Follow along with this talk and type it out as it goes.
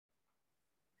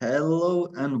Hello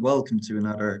and welcome to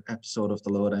another episode of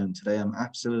the Lowdown. Today I'm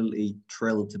absolutely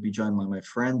thrilled to be joined by my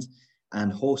friend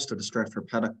and host of the Stretford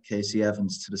Paddock, Casey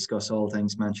Evans, to discuss all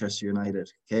things Manchester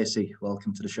United. Casey,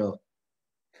 welcome to the show.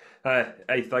 Hi,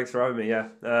 hey, thanks for having me. Yeah,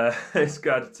 it's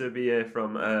good to be here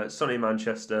from sunny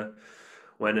Manchester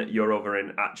when you're over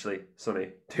in actually sunny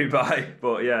Dubai.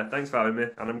 But yeah, thanks for having me,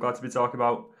 and I'm glad to be talking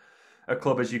about a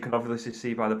club, as you can obviously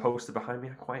see by the poster behind me.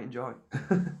 I quite enjoy,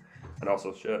 and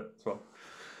also shirt as well.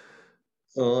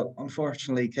 So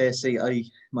unfortunately, Casey, I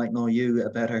might know you a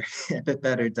bit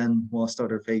better than most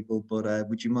other people, but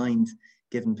would you mind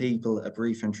giving people a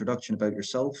brief introduction about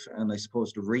yourself and I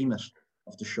suppose the remit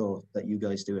of the show that you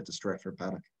guys do at the Stretford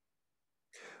Paddock?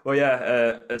 Well,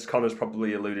 yeah, as Connor's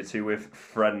probably alluded to with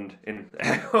friend in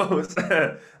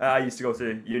I used to go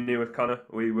to uni with Connor.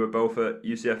 We were both at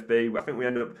UCFB. I think we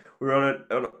ended up we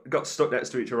were got stuck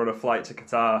next to each other on a flight to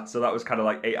Qatar, so that was kind of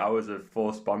like 8 hours of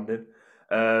forced bonding.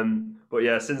 But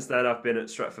yeah, since then I've been at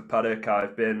Stretford Paddock.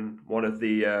 I've been one of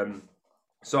the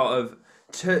sort of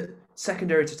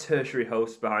secondary to tertiary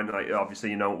hosts behind, like,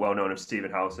 obviously, well known as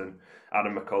Stephen House and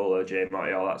Adam McCullough, Jay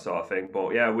Marty, all that sort of thing.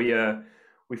 But yeah,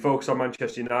 we focus on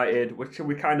Manchester United, which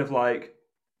we kind of like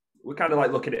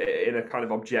looking at it in a kind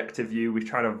of objective view. We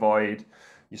try to avoid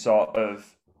your sort of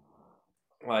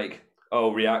like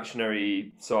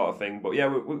reactionary sort of thing. But yeah,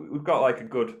 we've got like a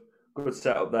good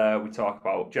setup there. We talk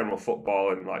about general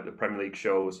football and like the Premier League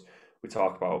shows. We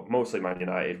talk about mostly Man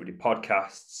United. We do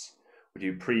podcasts. We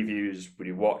do previews. We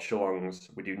do watch-alongs.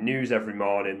 We do news every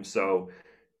morning. So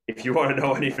if you want to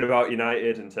know anything about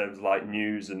United in terms of like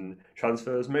news and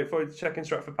transfers, make sure to check in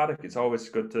Stretford Paddock. It's always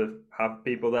good to have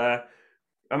people there.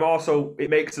 And also,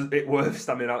 it makes it worth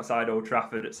standing outside Old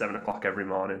Trafford at 7 o'clock every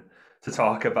morning to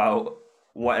talk about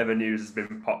whatever news has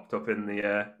been popped up in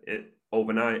the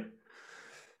overnight.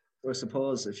 So I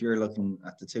suppose if you're looking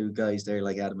at the two guys there,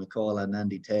 like Adam McCall and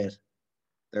Andy Tate,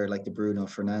 they're like the Bruno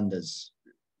Fernandes.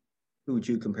 Who would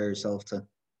you compare yourself to?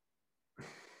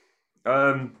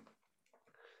 Um,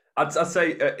 I'd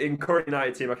say in current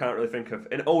United team, I can't really think of.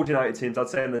 In old United teams, I'd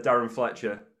say in the Darren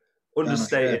Fletcher, Dan O'Shea,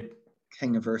 understated.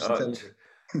 king of Uh, versatility.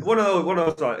 one of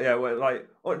those, like, yeah, like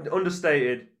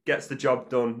understated, gets the job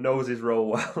done, knows his role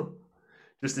well,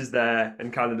 just is there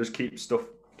and kind of just keep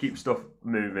stuff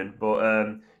moving.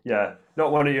 But yeah,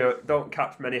 not one of you. Don't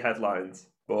catch many headlines,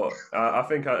 but I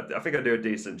think I do a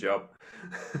decent job.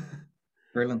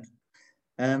 Brilliant.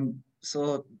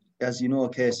 So as you know,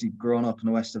 Casey, growing up in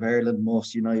the west of Ireland,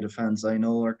 most United fans I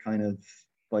know are kind of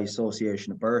by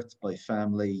association of birth, by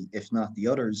family, if not the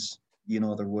others. You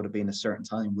know, there would have been a certain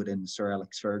time within the Sir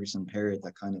Alex Ferguson period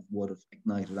that kind of would have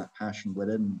ignited that passion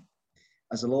within.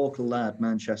 As a local lad,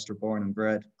 Manchester born and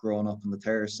bred, growing up in the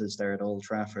terraces there at Old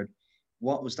Trafford,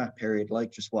 what was that period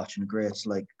like just watching the greats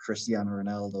like Cristiano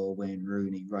Ronaldo, Wayne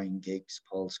Rooney, Ryan Giggs,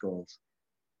 Paul Scholes?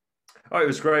 Oh, it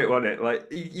was great, wasn't it? Like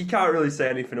you can't really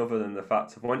say anything other than the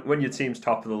fact of when your team's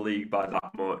top of the league by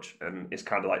that much and it's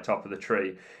kind of like top of the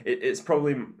tree. It's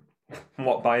probably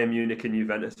what Bayern Munich and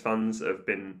Juventus fans have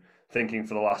been thinking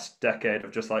for the last decade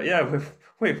of just like, yeah,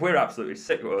 we're absolutely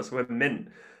sick of us. We're mint.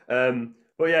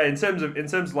 But yeah, in terms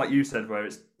of like you said, where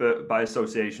it's by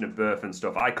association of birth and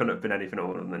stuff, I couldn't have been anything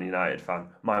other than a United fan.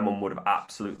 My mum would have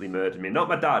absolutely murdered me. Not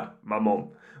my dad, my mum.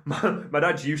 My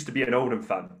dad used to be an Oldham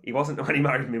fan. He wasn't when he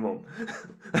married me mum.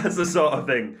 That's the sort of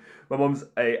thing. My mum's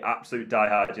a absolute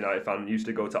diehard United fan. Used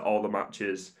to go to all the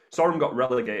matches. Saw him got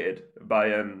relegated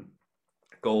by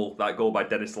goal by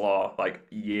Dennis Law like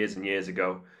years and years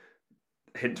ago.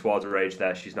 Hint towards her age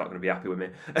there. She's not going to be happy with me.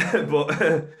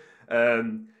 But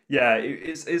yeah,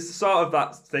 it's sort of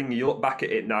that thing. You look back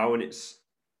at it now, and it's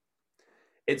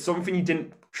something you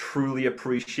didn't truly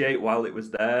appreciate while it was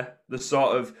there. The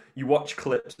sort of you watch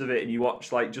clips of it, and you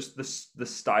watch like just the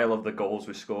style of the goals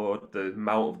we scored, the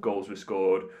amount of goals we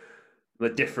scored, the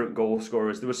different goal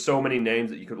scorers. There were so many names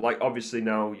that you could like. Obviously,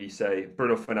 now you say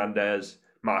Bruno Fernandes,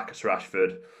 Marcus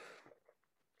Rashford,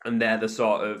 and they're the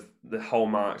sort of the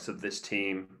hallmarks of this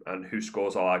team and who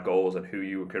scores all our goals and who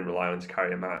you can rely on to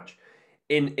carry a match.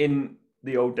 In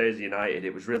the old days of United,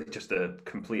 it was really just a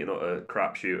complete and utter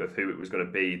crapshoot of who it was going to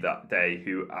be that day,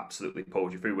 who absolutely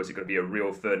pulled you through. Was it going to be a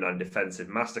real Ferdinand defensive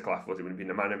masterclass? Was it going to be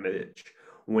Nemanja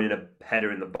winning a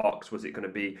header in the box? Was it going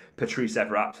to be Patrice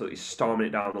Evra absolutely storming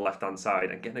it down the left-hand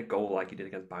side and getting a goal like he did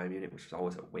against Bayern Munich, which was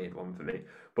always a weird one for me,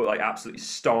 but like absolutely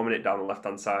storming it down the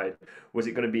left-hand side? Was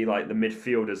it going to be like the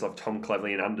midfielders of Tom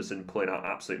Cleverley and Anderson pulling out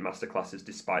absolute masterclasses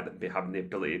despite them having the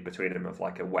ability between them of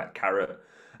like a wet carrot?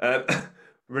 Uh,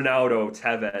 Ronaldo,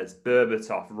 Tevez,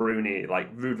 Berbatov, Rooney,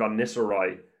 like Ruud van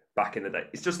Nistelrooy back in the day.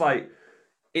 It's just like,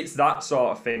 it's that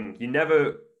sort of thing. You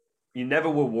never you never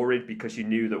were worried because you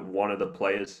knew that one of the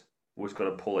players was going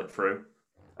to pull it through.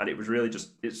 And it was really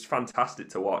it's fantastic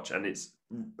to watch, and it's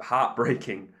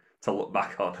heartbreaking to look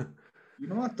back on. You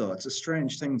know what, though? It's a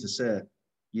strange thing to say,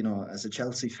 you know, as a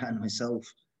Chelsea fan myself,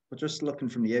 but just looking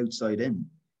from the outside in,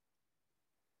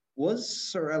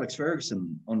 was Sir Alex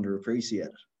Ferguson underappreciated?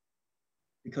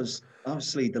 Because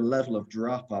obviously the level of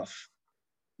drop off,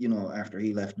 you know, after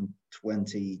he left in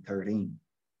 2013,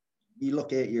 you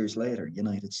look 8 years later,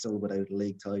 United still without a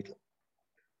league title.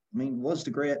 I mean, was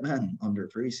the great man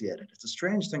underappreciated? It's a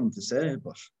strange thing to say,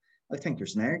 but I think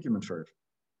there's an argument for it.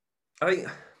 I think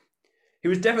he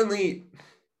was definitely.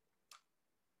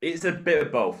 It's a bit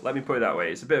of both. Let me put it that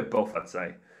way. It's a bit of both, I'd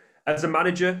say. As a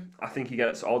manager, I think he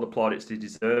gets all the plaudits he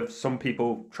deserves. Some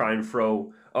people try and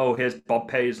throw, oh, here's Bob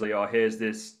Paisley, or here's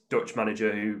this Dutch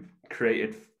manager who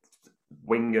created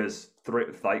wingers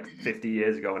like 50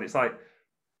 years ago, and it's like,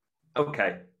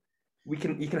 okay, you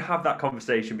can have that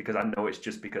conversation because I know it's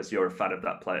just because you're a fan of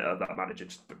that player, that manager.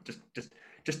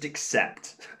 Just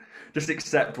accept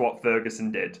what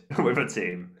Ferguson did with a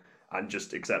team, and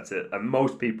just accept it. And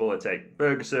most people are taking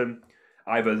Ferguson,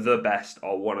 either the best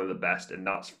or one of the best, and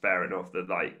that's fair enough. That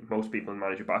like most people in the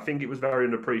manager, but I think it was very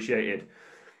unappreciated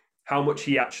how much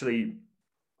he actually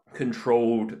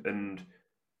controlled and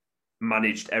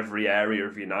managed every area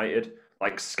of United.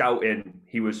 Like scouting,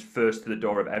 he was first to the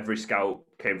door of every scout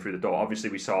came through the door. Obviously,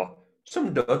 we saw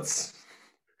some duds.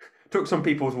 Took some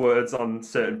people's words on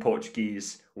certain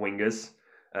Portuguese wingers.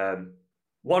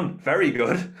 One very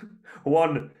good,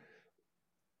 one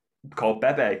called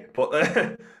Bebe,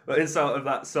 but in sort of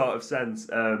that sort of sense.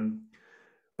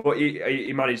 But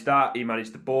he managed that. He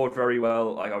managed the board very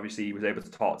well. Like obviously, he was able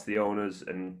to talk to the owners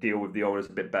and deal with the owners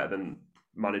a bit better than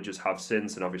managers have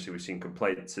since. And obviously, we've seen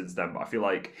complaints since then. But I feel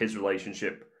like his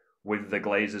relationship with the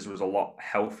Glazers was a lot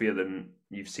healthier than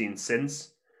you've seen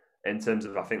since. In terms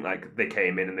of, I think like they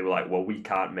came in and they were like, well, we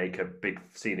can't make a big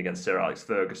scene against Sir Alex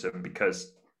Ferguson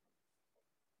because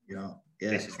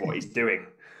this is what he's doing.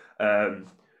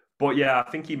 But yeah, I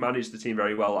think he managed the team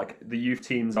very well. Like the youth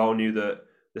teams all knew that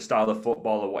the style of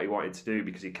football or what he wanted to do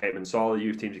because he came and saw the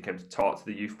youth teams. He came to talk to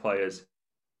the youth players.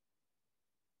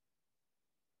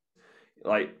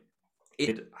 Like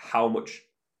how much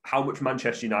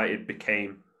Manchester United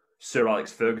became Sir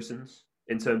Alex Ferguson's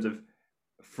in terms of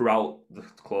throughout the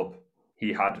club.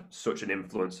 He had such an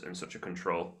influence and such a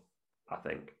control, I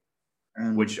think.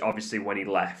 Which obviously when he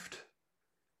left,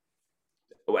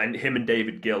 and him and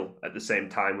David Gill at the same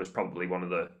time was probably one of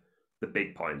the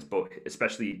big points, but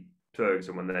especially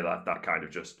Ferguson when they left, that kind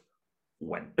of just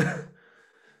went.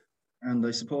 And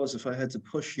I suppose if I had to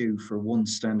push you for one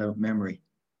standout memory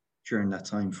during that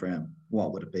time frame,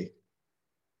 what would it be?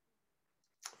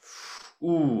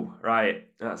 Ooh, right.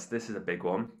 This is a big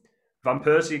one. Van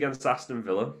Persie against Aston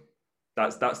Villa.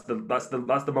 That's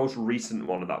the most recent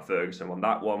one of that Ferguson one.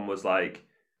 That one was like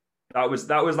that was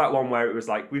that one where it was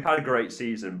like we've had a great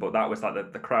season, but that was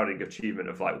like the crowning achievement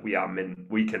of like we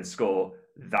can score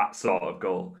that sort of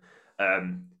goal.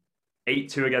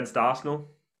 8-2 against Arsenal.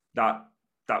 That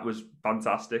was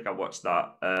fantastic. I watched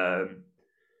that at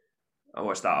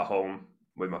home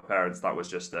with my parents. That was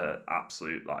just an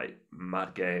absolute like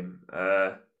mad game.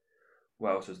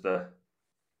 What else was the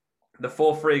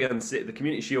 4-3 against City, the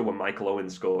Community Shield when Michael Owen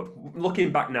scored.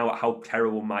 Looking back now at how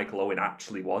terrible Michael Owen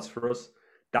actually was for us,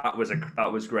 that was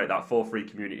great. That 4-3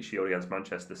 Community Shield against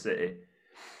Manchester City.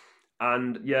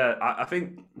 And yeah, I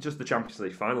think just the Champions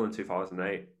League final in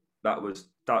 2008, that was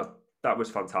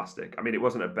fantastic. I mean, it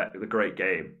wasn't a great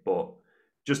game, but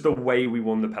just the way we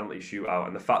won the penalty shootout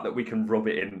and the fact that we can rub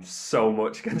it in so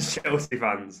much against Chelsea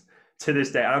fans to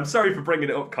this day. And I'm sorry for bringing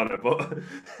it up, Connor, but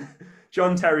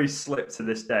John Terry's slip to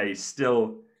this day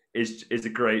still is a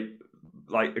great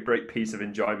piece of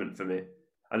enjoyment for me,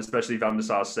 and especially Van der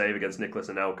Sar's save against Nicolas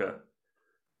Anelka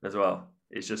as well.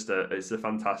 It's a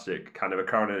fantastic kind of a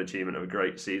crowning achievement of a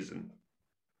great season.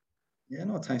 Yeah,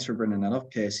 no, thanks for bringing that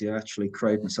up, Casey. I actually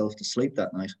cried myself to sleep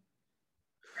that night.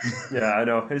 Yeah, I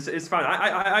know. It's fine.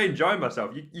 I enjoy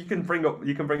myself. You can bring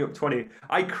up 20.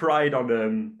 I cried on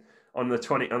the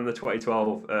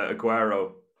 2012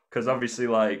 Aguero because obviously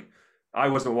like I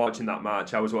wasn't watching that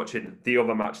match. I was watching the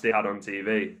other match they had on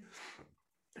TV.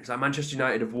 It's like Manchester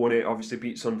United have won it. Obviously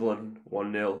beat Sunderland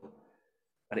 1-0,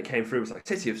 and it came through. It was like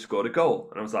City have scored a goal,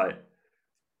 and I was like,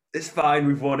 it's fine.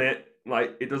 We've won it.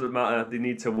 Like it doesn't matter. They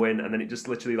need to win, and then it just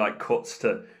literally like cuts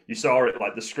to. You saw it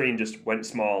like the screen just went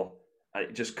small. And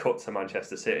it just cut to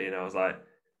Manchester City, and I was like,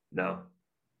 no.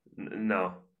 And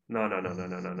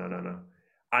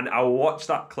I watched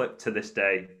that clip to this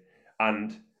day,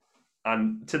 and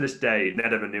to this day,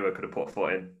 Ned Manua could have put a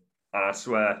foot in. And I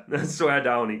swear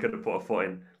down, he could have put a foot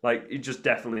in. Like, he just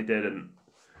definitely didn't.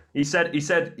 He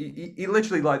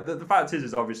literally, like, the fact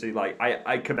is obviously, like,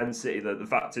 I commend City. The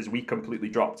fact is we completely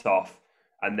dropped off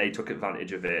and they took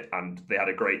advantage of it and they had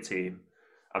a great team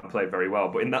and played very well.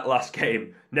 But in that last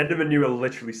game, Nedum Manua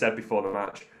literally said before the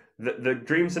match, the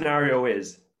dream scenario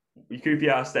is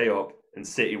QPR stay up and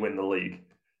City win the league.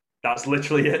 That's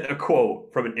literally a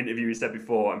quote from an interview he said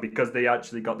before. And because they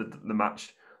actually got the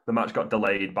match got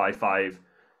delayed by 5-10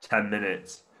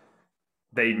 minutes,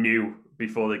 they knew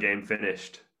before the game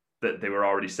finished that they were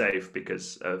already safe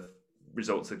because of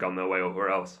results had gone their way over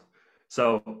else.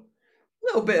 So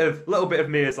little bit of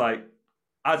me is like,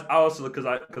 as I also because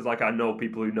I know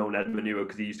people who know Ned Manua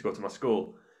because he used to go to my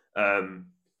school.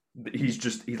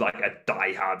 He's like a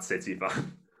diehard City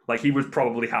fan. Like, he was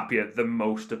probably happier than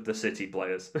most of the City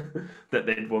players that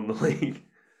they'd won the league.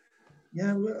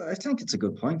 Yeah, well, I think it's a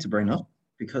good point to bring up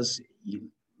because you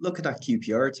look at that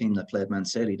QPR team that played Man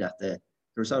City that day.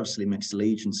 There was obviously mixed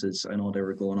allegiances. I know they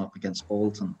were going up against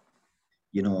Bolton,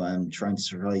 and trying to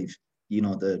survive,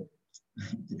 the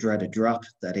dreaded drop,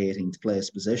 that 18th place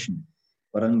position.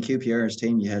 But on QPR's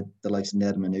team, you had the likes of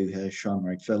Ned Manuha, Sean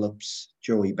Wright-Phillips,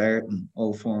 Joey Barton,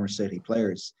 all former City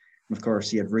players. And of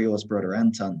course, you had Rio's brother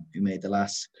Anton, who made the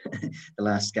last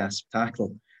gasp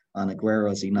tackle on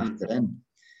Aguero as he knocked it in.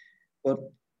 But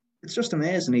it's just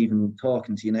amazing, even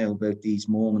talking to you now about these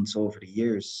moments over the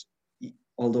years,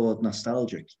 although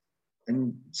nostalgic.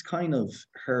 And it's kind of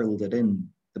heralded in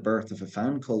the birth of a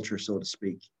fan culture, so to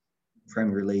speak.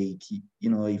 Premier League,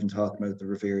 even talking about the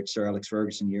revered Sir Alex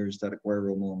Ferguson years, that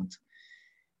Aguero moment.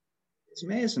 It's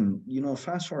amazing,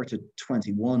 fast forward to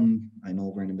 21, I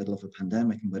know we're in the middle of a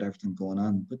pandemic and with everything going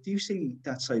on, but do you see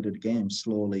that side of the game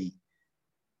slowly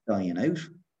dying out?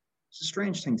 It's a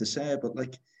strange thing to say, but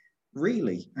like,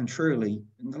 really and truly,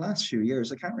 in the last few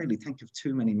years, I can't really think of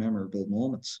too many memorable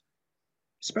moments,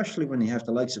 especially when you have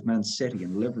the likes of Man City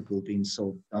and Liverpool being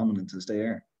so dominant as they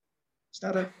are. Is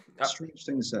that a strange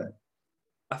thing to say?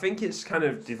 I think it's kind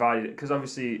of divided because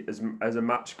obviously, as a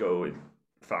match going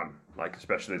fan, like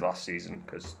especially last season,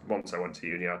 because once I went to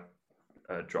uni, I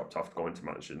dropped off going to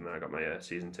matches, and then I got my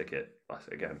season ticket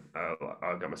again.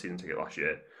 I got my season ticket last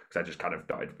year because I just kind of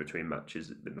died between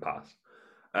matches in the past.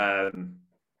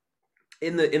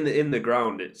 In the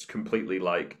ground, it's completely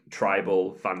like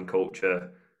tribal fan culture,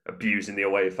 abusing the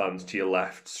away fans to your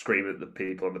left, screaming at the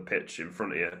people on the pitch in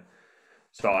front of you.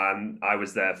 So I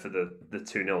was there for the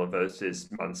 2-0 versus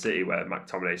Man City where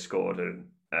McTominay scored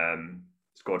and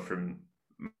scored from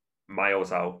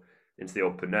miles out into the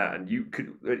open net. And you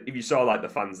could, if you saw like the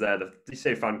fans there, they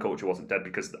say fan culture wasn't dead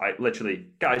because I literally,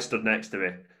 guy stood next to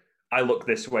me. I looked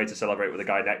this way to celebrate with the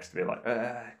guy next to me, like,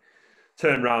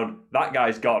 turn around, that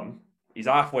guy's gone. He's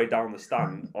halfway down the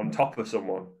stand on top of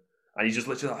someone. And he's just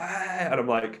literally like, and I'm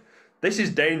like, this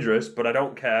is dangerous, but I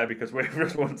don't care because we've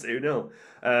just won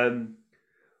 2-0.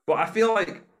 But I feel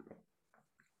like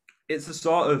it's a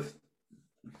sort of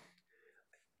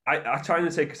I try to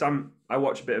take because I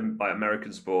watch a bit of like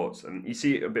American sports, and you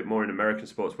see it a bit more in American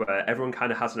sports where everyone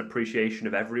kind of has an appreciation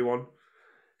of everyone.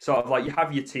 Sort of like you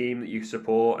have your team that you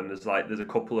support, and there's a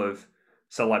couple of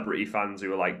celebrity fans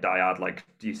who are like diehard. Like,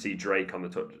 do you see Drake on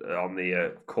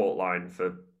the court line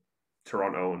for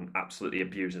Toronto and absolutely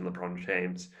abusing LeBron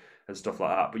James and stuff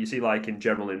like that? But you see, like in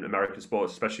general in American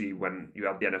sports, especially when you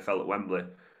have the NFL at Wembley.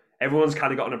 Everyone's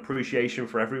kind of got an appreciation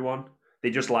for everyone. They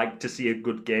just like to see a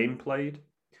good game played.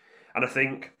 And I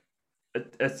think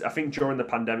during the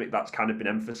pandemic, that's kind of been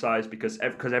emphasized because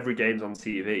every game's on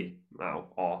TV now,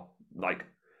 or like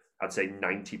I'd say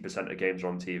 90% of games are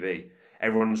on TV.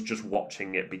 Everyone's just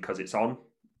watching it because it's on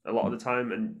a lot of the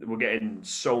time. And we're getting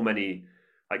so many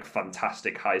like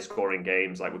fantastic high scoring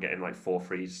games. Like we're getting like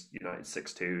 4-3s, United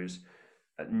 6-2s,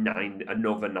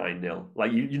 another 9-0.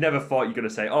 Like you never thought you're going to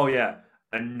say, oh yeah,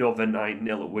 another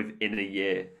 9-0 within a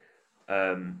year.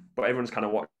 But everyone's kind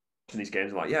of watching these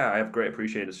games and like, yeah, I have great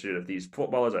appreciation of these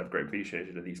footballers. I have great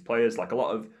appreciation of these players. Like a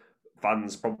lot of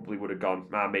fans probably would have gone,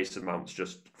 Mason Mount's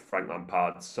just Frank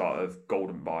Lampard's sort of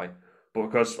golden boy. But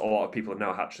because a lot of people have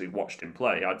now actually watched him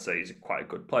play, I'd say he's quite a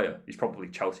good player. He's probably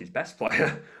Chelsea's best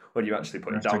player when you actually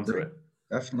put it down to it.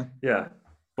 Definitely. Yeah.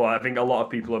 But I think a lot of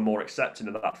people are more accepting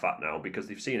of that fact now because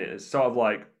they've seen it. It's sort of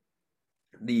like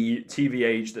the TV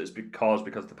age that's caused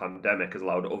because of the pandemic has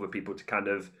allowed other people to kind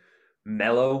of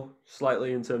mellow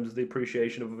slightly in terms of the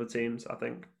appreciation of other teams, I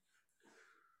think.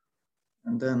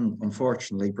 And then,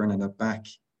 unfortunately, bringing it back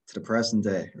to the present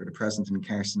day, or the present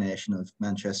incarnation of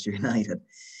Manchester United,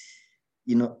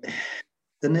 the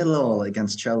 0-0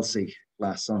 against Chelsea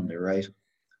last Sunday, right?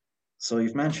 So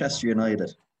you've Manchester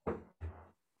United,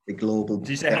 the global... Did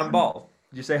you say handball?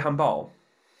 Did you say handball?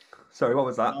 Sorry, what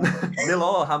was that? No. Nil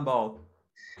all handball.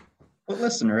 But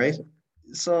listen, right?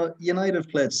 So United have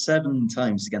played 7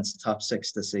 times against the top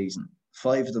 6 this season.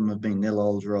 5 of them have been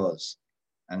 0-0 draws,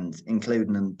 and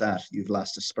including in that, you've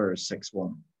lost to Spurs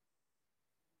 6-1.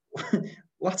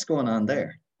 What's going on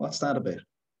there? What's that about?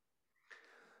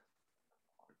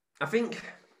 I think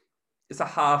it's a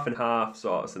half and half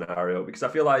sort of scenario because I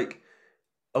feel like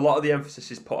a lot of the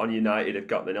emphasis is put on United have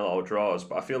got the 0-0 draws,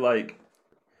 but I feel like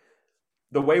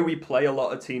the way we play, a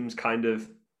lot of teams kind of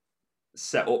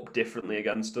set up differently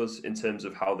against us in terms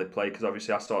of how they play. Because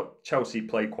obviously, I saw Chelsea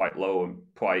play quite low and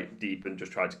quite deep and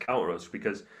just tried to counter us.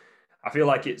 Because I feel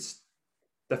like it's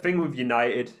the thing with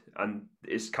United, and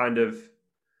it's kind of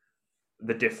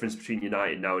the difference between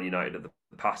United now and United of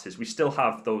the past is we still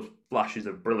have those flashes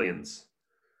of brilliance,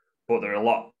 but they're a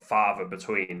lot farther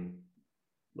between.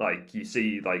 Like you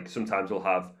see, like sometimes we'll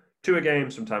have 2 a game,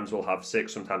 sometimes we'll have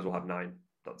 6, sometimes we'll have 9.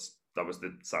 That was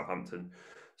the Southampton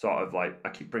sort of like. I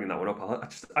keep bringing that one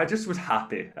up. I just was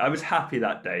happy. I was happy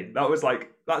that day. That was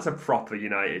like that's a proper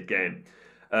United game.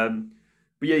 But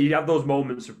yeah, you have those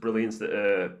moments of brilliance that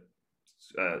are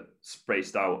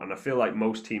spaced out, and I feel like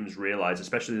most teams realize,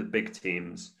 especially the big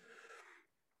teams,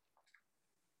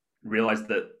 realize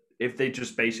that if they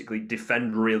just basically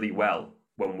defend really well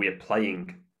when we're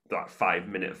playing that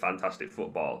 5-minute fantastic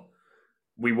football,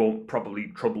 we won't probably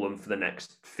trouble them for the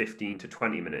next 15 to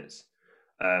 20 minutes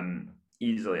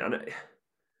easily. And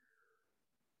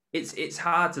it's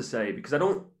hard to say because I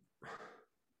don't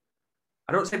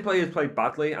say players play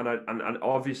badly, and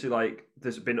obviously like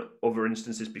there's been other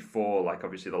instances before, like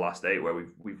obviously the last 8 where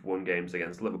we've won games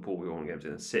against Liverpool, we've won games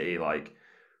against City, like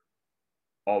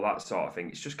all that sort of thing.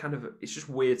 It's just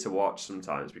weird to watch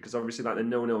sometimes because obviously like the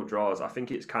 0-0 draws, I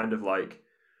think it's kind of like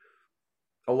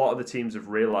a lot of the teams have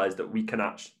realised that we can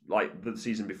actually, like the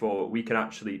season before, we can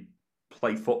actually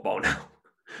play football now.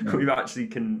 Yeah. We actually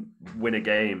can win a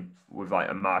game with like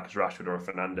a Marcus Rashford or a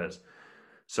Fernandes.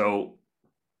 So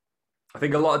I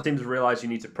think a lot of teams have realised you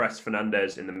need to press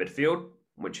Fernandes in the midfield,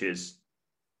 which is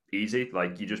easy.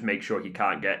 Like you just make sure he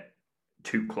can't get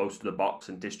too close to the box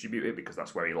and distribute it because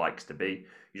that's where he likes to be.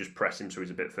 You just press him so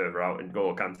he's a bit further out. And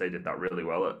N'Golo Kante did that really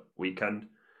well at weekend.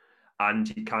 And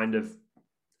he kind of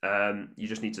you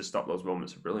just need to stop those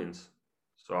moments of brilliance.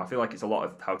 So I feel like it's a lot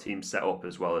of how teams set up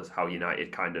as well as how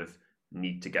United kind of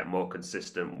need to get more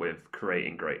consistent with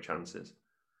creating great chances.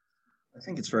 I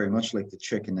think it's very much like the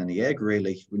chicken and the egg,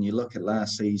 really. When you look at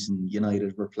last season,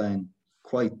 United were playing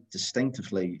quite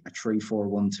distinctively a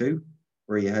 3-4-1-2,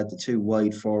 where you had the 2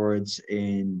 wide forwards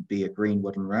in, be it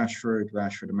Greenwood and Rashford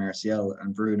and Martial,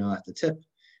 and Bruno at the tip,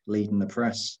 leading the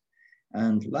press.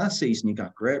 And last season, you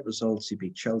got great results. You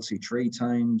beat Chelsea 3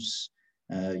 times.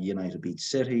 United beat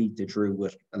City. They drew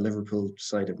with a Liverpool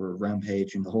side that were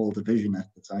rampaging the whole division at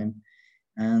the time.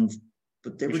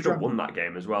 But they should have won that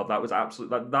game as well. That was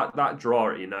absolutely that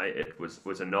draw at United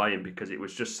was annoying because it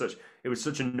was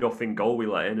such a nothing goal we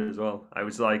let in as well. I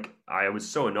was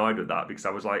so annoyed with that because I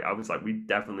was like we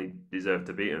definitely deserved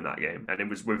to beat in that game, and it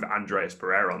was with Andreas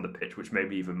Pereira on the pitch, which made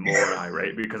me even more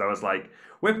irate because I was like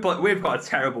we've got a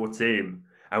terrible team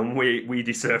and we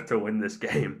deserve to win this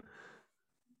game.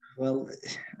 Well,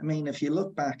 I mean, if you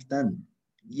look back then,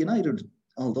 United,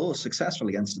 although successful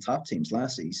against the top teams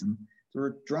last season, they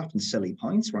were dropping silly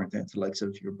points, weren't they? The likes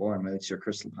of your Bournemouths, your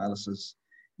Crystal Palaces,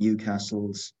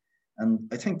 Newcastles. And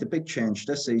I think the big change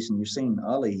this season, you've seen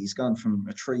Ollie, he's gone from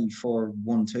a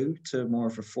 3-4-1-2 to more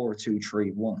of a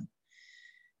 4-2-3-1.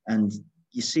 And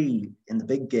you see in the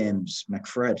big games,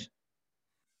 McFred,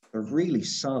 they're really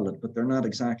solid, but they're not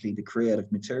exactly the creative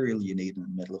material you need in the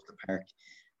middle of the park.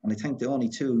 And I think the only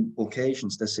 2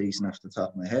 occasions this season off the top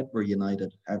of my head where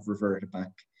United have reverted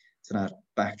back to that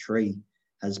back 3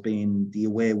 has been the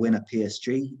away win at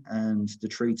PSG and the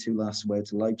 3-2 loss away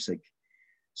to Leipzig.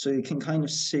 So you can kind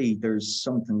of see there's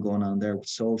something going on there with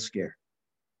Solskjaer.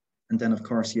 And then, of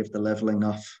course, you have the levelling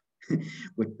off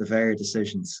with the VAR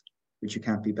decisions, which you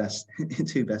can't be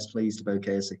too best pleased about,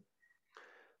 Casey.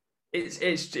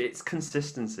 It's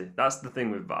consistency. That's the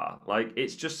thing with VAR. Like,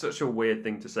 it's just such a weird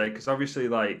thing to say because obviously,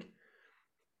 like,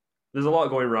 there's a lot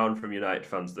going around from United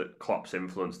fans that Klopp's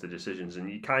influenced the decisions, and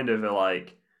you kind of are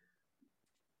like,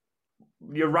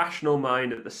 your rational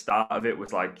mind at the start of it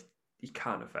was like, you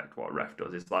can't affect what a ref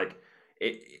does. It's like,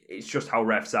 it's just how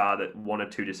refs are that 1 or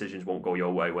 2 decisions won't go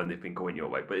your way when they've been going your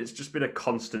way. But it's just been a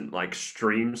constant like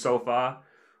stream so far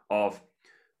of,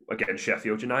 again,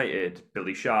 Sheffield United,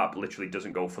 Billy Sharp literally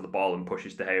doesn't go for the ball and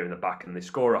pushes De Gea in the back and they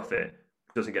score off it.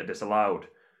 Doesn't get disallowed.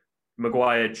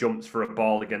 Maguire jumps for a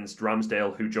ball against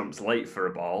Ramsdale, who jumps late for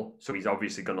a ball, so he's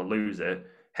obviously going to lose it.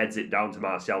 heads it down to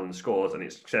Martial and scores, and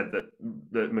it's said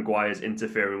that Maguire's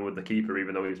interfering with the keeper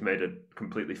even though he's made a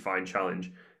completely fine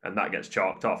challenge, and that gets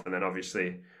chalked off, and then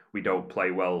obviously we don't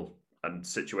play well and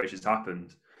situations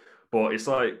happened. But it's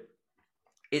like,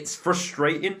 it's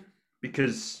frustrating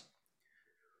because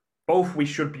both we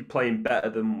should be playing better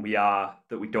than we are,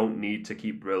 that we don't need to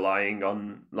keep relying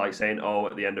on, like, saying, oh,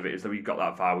 at the end of it is that we got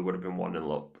that far, we would have been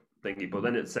 1-0 up thingy. But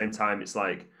then at the same time, it's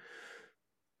like,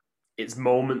 it's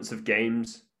moments of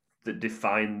games that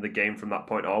define the game from that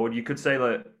point onward. You could say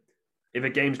that if a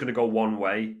game's going to go one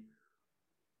way,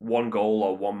 one goal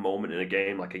or one moment in a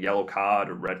game, like a yellow card,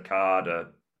 a red card, a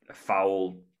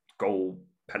foul, goal,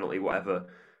 penalty, whatever,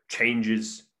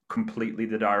 changes completely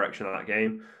the direction of that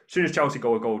game. As soon as Chelsea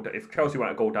if Chelsea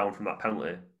went to go down from that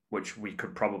penalty, which we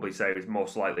could probably say is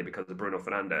most likely because of Bruno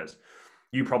Fernandes,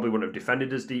 you probably wouldn't have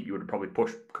defended as deep. You would have probably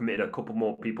committed a couple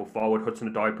more people forward.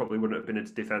 Hudson-Odoi probably wouldn't have been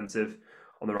as defensive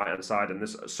on the right-hand side. And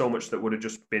there's so much that would have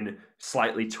just been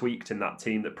slightly tweaked in that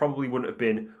team that probably wouldn't have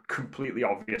been completely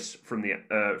obvious from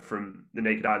the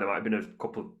naked eye. There might have been a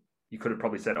couple. You could have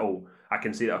probably said, oh, I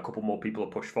can see that a couple more people are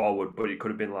pushed forward. But it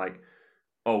could have been like,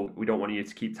 oh, we don't want you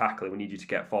to keep tackling. We need you to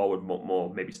get forward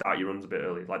more. Maybe start your runs a bit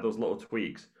early. Like those little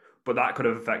tweaks. But that could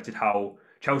have affected how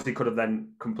Chelsea could have then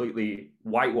completely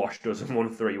whitewashed us and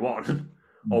won 3-1.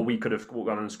 Or we could have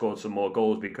gone and scored some more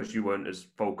goals because you weren't as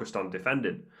focused on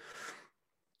defending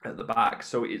at the back.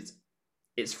 So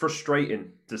it's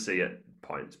frustrating to see at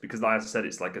points because, like I said,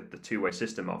 it's like the two-way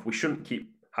system of we shouldn't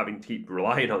keep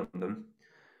relying on them.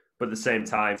 But at the same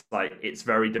time, like, it's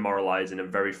very demoralising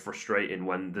and very frustrating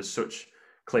when there's such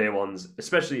clear ones,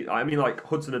 especially, I mean, like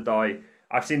Hudson-Odoi.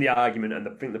 I've seen the argument, and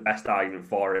I think the best argument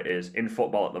for it is in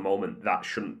football at the moment, that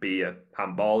shouldn't be a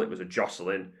handball. It was a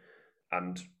jostling,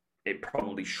 and it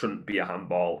probably shouldn't be a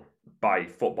handball by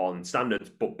footballing standards,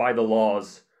 but by the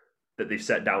laws that they've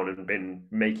set down and been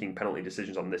making penalty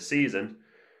decisions on this season,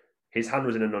 his hand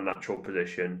was in an unnatural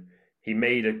position. He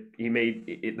made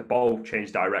the ball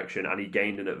change direction, and he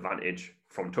gained an advantage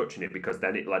from touching it because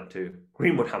then it led to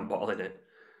Greenwood handballing it.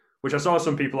 Which I saw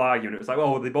some people arguing. It was like,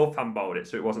 oh, they both handballed it,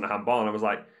 so it wasn't a handball. And I was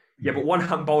like, yeah, but one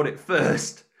handballed it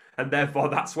first, and therefore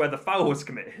that's where the foul was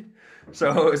committed.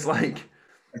 So it's like,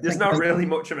 there's not really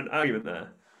much of an argument there.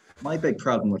 My big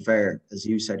problem with VAR, as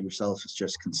you said yourself, is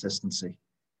just consistency.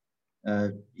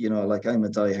 Like I'm a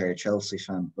diehard Chelsea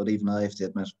fan, but even I have to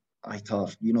admit, I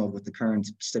thought, with the current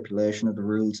stipulation of the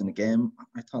rules in the game,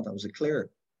 I thought that was a clear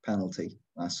penalty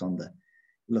last Sunday.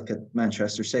 Look at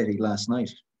Manchester City last night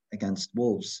against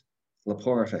Wolves.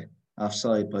 Laporte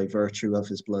offside by virtue of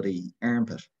his bloody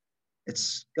armpit.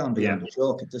 It's gone beyond a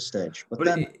joke at this stage. But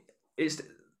then it's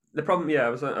the problem.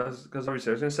 Yeah, because obviously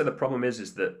I was going to say the problem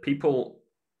is that people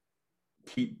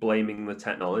keep blaming the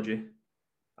technology,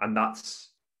 and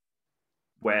that's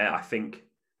where I think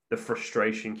the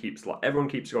frustration keeps. Like everyone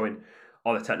keeps going,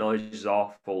 "Oh, the technology is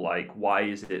awful. Like, why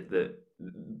is it that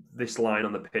this line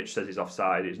on the pitch says he's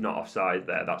offside? It's not offside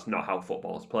there. That's not how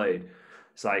football is played."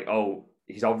 It's like, oh,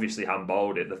 he's obviously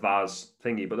handballed it, the VAR's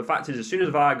thingy. But the fact is, as soon as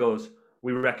VAR goes,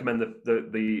 we recommend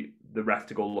the ref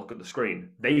to go look at the screen.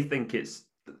 They think it's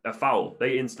a foul.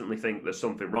 They instantly think there's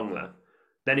something wrong there.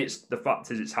 Then the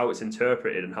fact is, it's how it's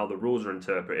interpreted and how the rules are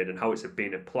interpreted and how it's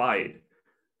being applied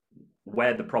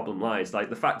where the problem lies. Like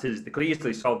the fact is, they could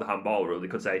easily solve the handball rule. They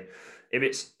could say, if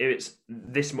it's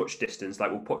this much distance,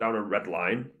 like we'll put down a red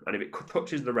line, and if it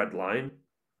touches the red line,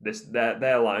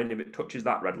 their line, if it touches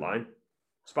that red line,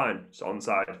 it's fine. It's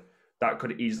onside. That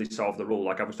could easily solve the rule.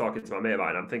 Like I was talking to my mate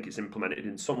about it, and I think it's implemented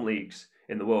in some leagues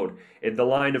in the world. If the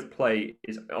line of play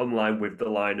is on line with the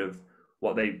line of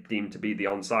what they deem to be the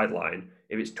onside line,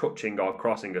 if it's touching or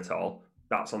crossing at all,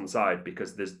 that's onside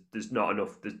because there's not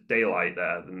enough, there's daylight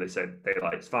there. Then they said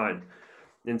daylight's fine.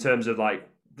 In terms of like,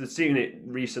 they've seen it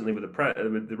recently with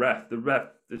the ref. The ref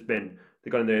has been, they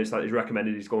got in there, it's like he's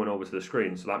recommended he's going over to the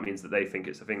screen. So that means that they think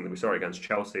it's a thing. That we saw it against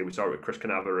Chelsea. We saw it with Chris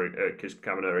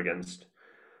Kavanagh against,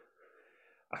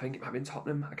 I think it might have been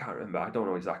Tottenham. I can't remember. I don't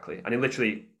know exactly. And he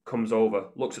literally comes over,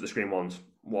 looks at the screen once,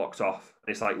 walks off.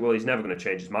 And it's like, well, he's never going to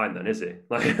change his mind then, is he?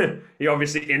 Like, he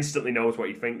obviously instantly knows what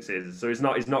he thinks is. So he's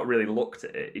not really looked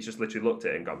at it. He's just literally looked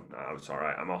at it and gone, nah, it's all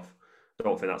right, I'm off.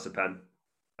 Don't think that's a pen.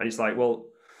 And it's like, well,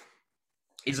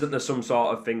 isn't there some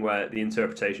sort of thing where the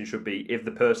interpretation should be if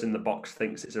the person in the box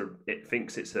thinks it's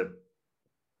a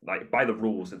like by the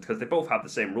rules, because they both have the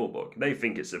same rule book, they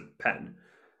think it's a pen,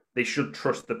 they should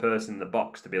trust the person in the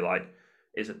box to be like,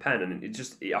 it's a pen. And it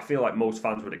just, I feel like most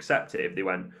fans would accept it if they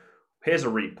went, here's a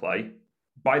replay,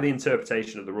 by the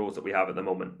interpretation of the rules that we have at the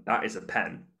moment, that is a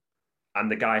pen.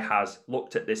 And the guy has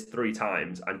looked at this 3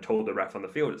 times and told the ref on the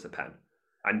field it's a pen.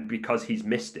 And because he's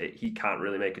missed it, he can't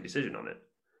really make a decision on it.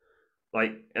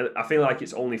 Like, I feel like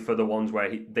it's only for the ones where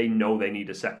they know they need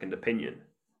a second opinion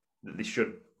that they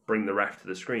should bring the ref to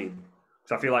the screen.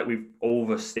 So I feel like we've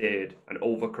overstayed and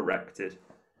overcorrected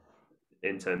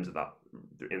in terms of that,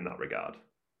 in that regard.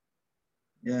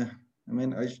 Yeah, I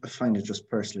mean, I find it just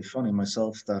personally funny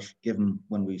myself that given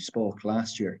when we spoke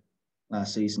last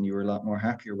season, you were a lot more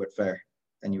happier with VAR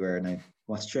than you are now.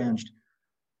 What's changed?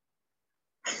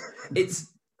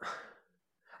 It's,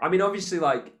 I mean, obviously,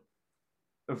 like,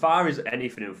 VAR is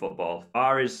anything in football.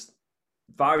 VAR is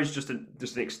just an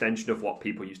extension of what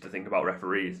people used to think about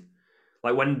referees.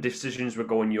 Like, when decisions were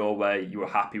going your way, you were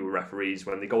happy with referees.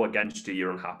 When they go against you,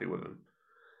 you're unhappy with them.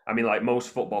 I mean, like, most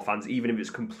football fans, even if it's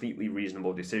a completely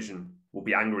reasonable decision, will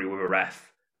be angry with a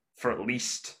ref for at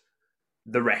least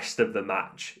the rest of the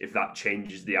match if that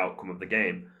changes the outcome of the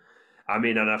game. I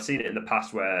mean, and I've seen it in the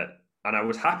past where, and I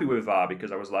was happy with VAR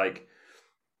because I was like,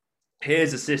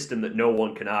 here's a system that no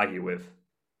one can argue with.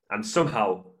 And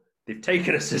somehow they've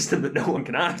taken a system that no one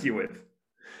can argue with.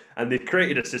 And they've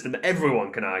created a system that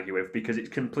everyone can argue with because it's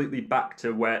completely back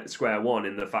to square one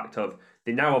in the fact of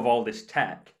they now have all this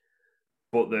tech,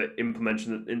 but the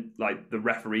implementation, like the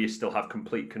referees still have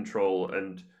complete control,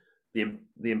 and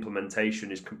the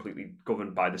implementation is completely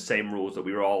governed by the same rules that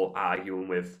we were all arguing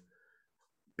with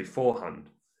beforehand.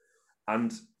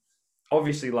 And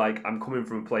obviously, like, I'm coming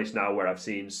from a place now where I've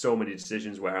seen so many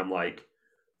decisions where I'm like,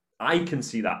 I can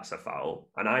see that's a foul,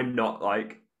 and I'm not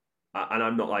like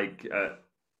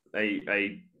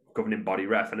a governing body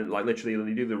ref, and like literally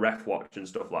they do the ref watch and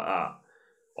stuff like that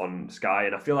on Sky,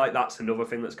 and I feel like that's another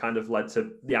thing that's kind of led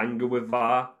to the anger with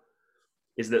VAR,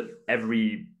 is that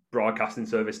every broadcasting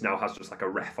service now has just like a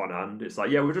ref on hand. It's like,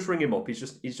 yeah, we'll just ring him up. He's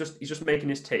just making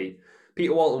his tea.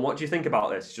 Peter Walton, what do you think about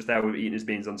this? He's just there with eating his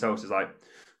beans on toast. He's like,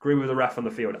 agree with the ref on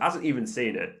the field. Hasn't even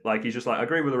seen it. Like, he's just like,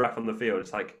 agree with the ref on the field.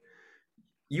 It's like,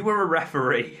 you were a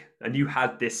referee and you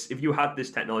had this. If you had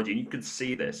this technology and you could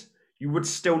see this, you would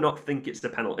still not think it's the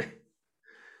penalty.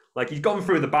 Like, he's gone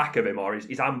through the back of him, or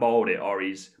he's handballed it, or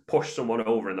he's pushed someone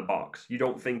over in the box. You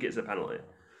don't think it's a penalty.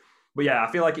 But yeah, I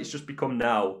feel like it's just become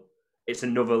now, it's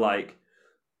another like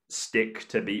stick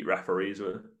to beat referees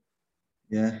with.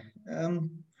 Yeah.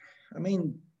 I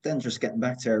mean, then just getting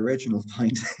back to our original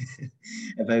point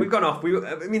about, We've gone off.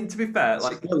 I mean, to be fair,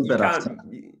 like,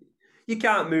 you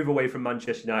can't move away from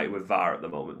Manchester United with VAR at the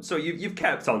moment. So you've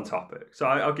kept on topic. So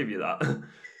I'll give you that.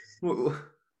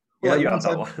 Yeah, you have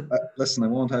that one. Listen, I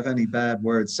won't have any bad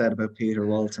words said about Peter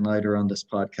Walton either on this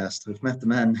podcast. I've met the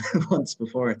man once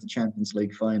before at the Champions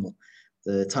League final,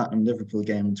 the Tottenham-Liverpool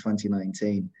game in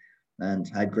 2019, and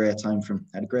had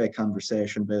a great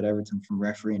conversation about everything from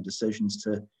refereeing decisions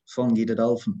to Fungi the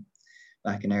Dolphin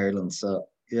back in Ireland. So,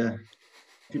 yeah. Have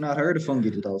you not heard of Fungi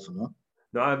the Dolphin, no?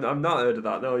 No, I've not heard of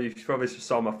that. No, you probably just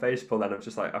saw my face pull then. I'm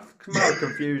just like, I've come out of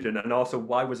confusion. And also,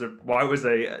 why was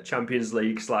a Champions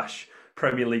League /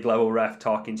 Premier League level ref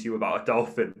talking to you about a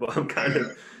dolphin? But I'm kind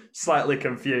of slightly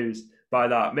confused by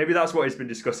that. Maybe that's what he's been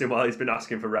discussing while he's been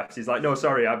asking for refs. He's like, no,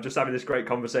 sorry, I'm just having this great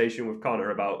conversation with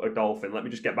Connor about a dolphin. Let me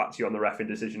just get back to you on the reffing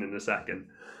decision in a second.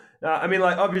 I mean,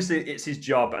 like, obviously it's his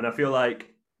job, and I feel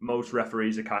like most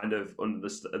referees are kind of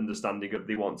understanding of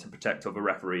they want to protect other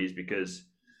referees because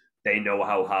they know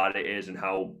how hard it is, and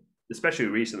how, especially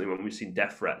recently when we've seen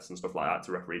death threats and stuff like that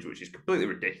to referees, which is completely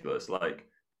ridiculous. Like,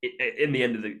 at the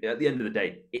end of the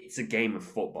day, it's a game of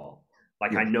football.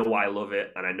 Like, I know I love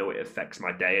it, and I know it affects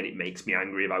my day, and it makes me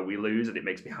angry if we lose, and it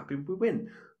makes me happy if we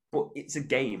win. But it's a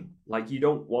game. Like, you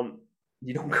don't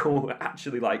go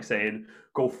actually like saying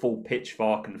go full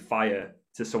pitchfork and fire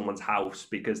to someone's house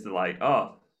because they're like,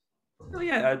 oh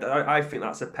yeah, I think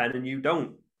that's a pen and you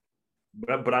don't.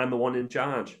 But I'm the one in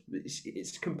charge.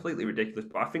 It's completely ridiculous.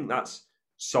 But I think that's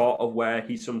sort of where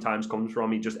he sometimes comes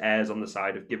from. He just errs on the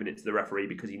side of giving it to the referee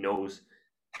because he knows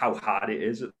how hard it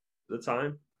is at the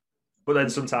time. But then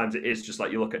sometimes it is just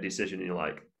like, you look at a decision and you're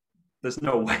like, there's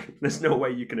no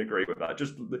way you can agree with that.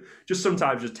 Just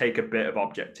sometimes just take a bit of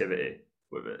objectivity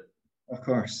with it. Of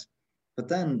course. But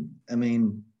then, I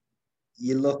mean,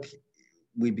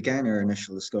 we began our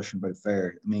initial discussion about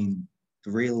VAR. I mean,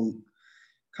 the real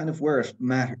kind of where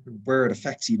it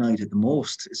affects United the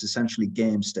most is essentially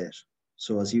game state.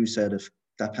 So as you said, if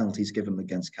that penalty is given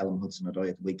against Callum Hudson-Odoi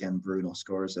at the weekend, Bruno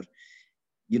scores it,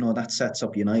 that sets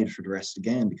up United for the rest of the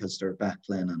game because they're back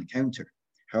playing on a counter.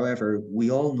 However,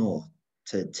 we all know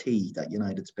to T that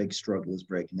United's big struggle is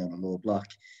breaking down a low block.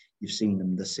 You've seen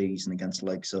them this season against the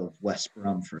likes of West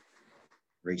Brom for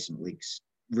recent weeks,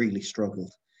 really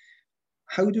struggled.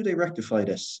 How do they rectify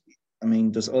this? I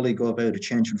mean, does Ole go about a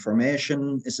change in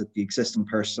formation? Is it the existing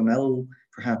personnel?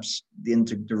 Perhaps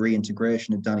the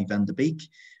reintegration of Donny van de Beek?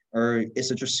 Or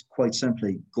is it just quite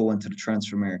simply go into the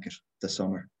transfer market this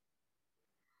summer?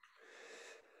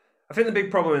 I think the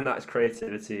big problem in that is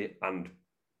creativity and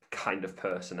kind of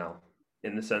personnel,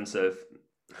 in the sense of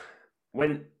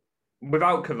when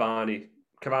without Cavani,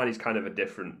 Cavani's kind of a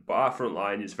different, but our front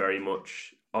line is very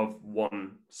much of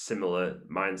one similar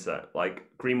mindset. Like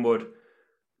Greenwood,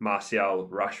 Martial,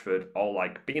 Rashford, all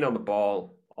like being on the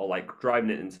ball, or like driving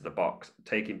it into the box,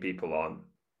 taking people on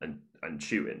and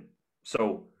shooting.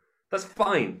 So that's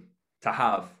fine to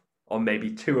have on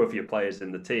maybe two of your players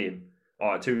in the team,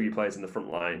 or two of your players in the front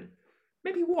line,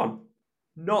 maybe one,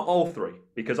 not all three,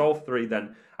 because all three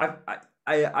then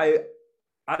I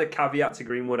add a caveat to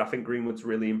Greenwood. I think Greenwood's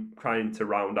really trying to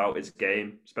round out his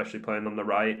game, especially playing on the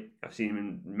right. I've seen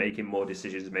him making more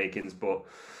decisions makings, but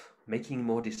making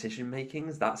more decision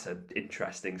makings, that's an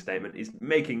interesting statement. He's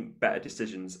making better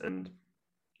decisions, and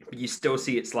you still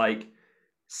see it's like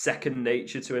second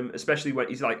nature to him, especially when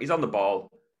he's on the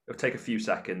ball. It'll take a few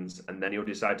seconds and then he'll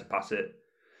decide to pass it.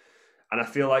 And I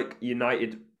feel like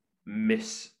United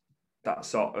miss that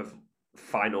sort of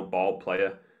final ball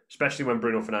player, especially when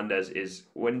Bruno Fernandes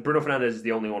is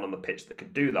the only one on the pitch that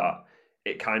can do that.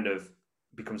 It kind of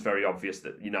becomes very obvious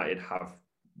that United have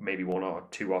maybe one or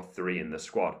two or three in the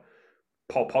squad.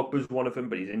 Paul Pogba's one of them,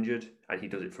 but he's injured and he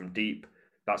does it from deep.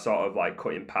 That sort of like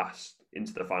cutting pass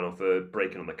into the final third,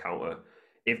 breaking on the counter.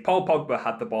 If Paul Pogba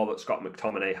had the ball that Scott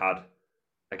McTominay had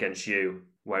against you,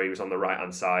 where he was on the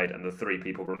right-hand side and the three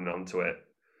people running onto it,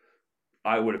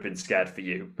 I would have been scared for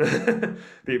you.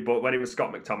 But when it was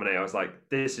Scott McTominay, I was like,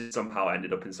 this is somehow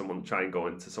ended up in someone trying to go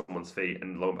into someone's feet,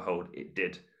 and lo and behold, it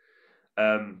did.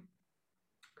 I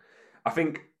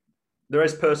think there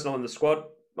is personnel in the squad.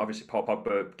 Obviously, Paul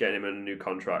Pogba, getting him in a new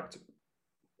contract,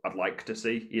 I'd like to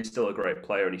see. He's still a great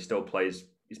player, and he still plays.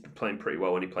 He's been playing pretty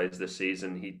well when he plays this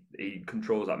season. He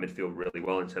controls that midfield really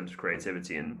well in terms of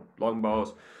creativity and long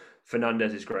balls.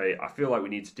 Fernandes is great. I feel like we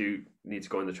need to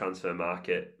go in the transfer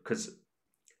market, because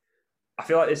I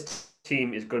feel like this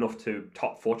team is good enough to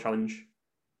top four challenge.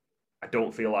 I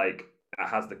don't feel like it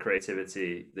has the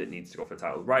creativity that needs to go for the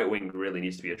title. Right wing really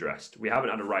needs to be addressed. We haven't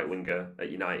had a right winger at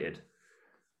United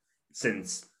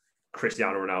since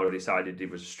Cristiano Ronaldo decided he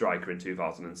was a striker in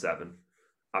 2007,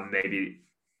 and maybe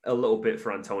a little bit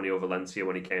for Antonio Valencia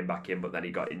when he came back in, but then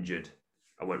he got injured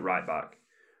and went right back.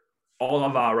 All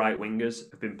of our right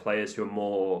wingers have been players who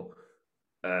are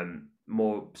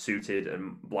more suited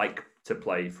and like to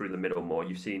play through the middle more.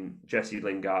 You've seen Jesse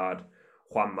Lingard,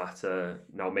 Juan Mata,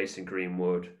 now Mason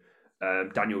Greenwood,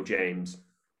 Daniel James.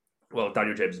 Well,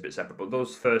 Daniel James is a bit separate, but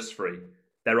those first three,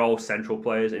 they're all central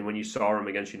players. And when you saw them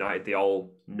against United, they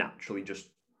all naturally just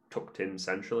tucked in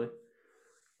centrally.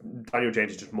 Daniel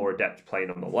James is just more adept playing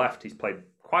on the left. He's played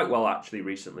quite well actually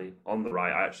recently on the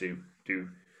right. I actually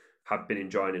have been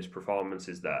enjoying his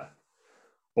performances there.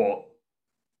 But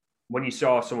when you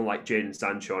saw someone like Jadon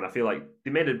Sancho, and I feel like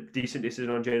they made a decent decision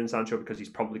on Jadon Sancho because he's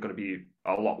probably going to be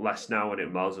a lot less now, and it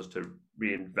allows us to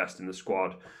reinvest in the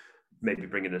squad, maybe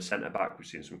bring in a centre-back. We've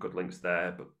seen some good links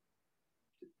there, but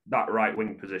that right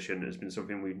wing position has been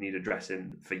something we need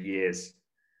addressing for years,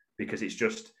 because it's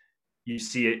just, you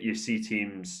see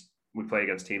teams, we play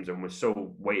against teams and we're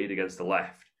so weighted against the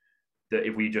left that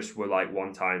if we just were like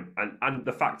one time, and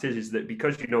the fact is that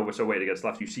because we're so weighted against the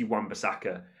left, you see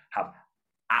Wan-Bissaka have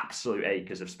absolute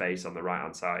acres of space on the right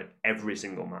hand side every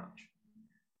single match.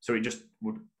 So it just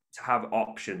would, to have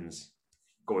options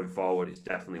going forward is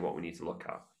definitely what we need to look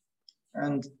at.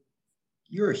 And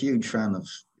you're a huge fan of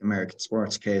American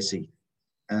sports, Casey,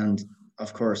 and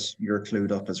of course you're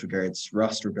clued up as regards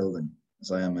roster building, as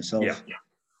I am myself. Yeah.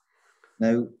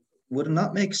 Now, would it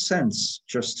not make sense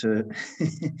just to,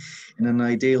 in an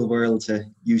ideal world, to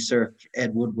usurp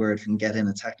Ed Woodward and get in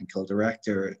a technical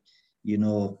director,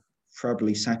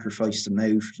 probably sacrifice them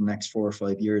now for the next 4 or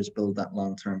 5 years, build that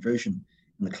long-term vision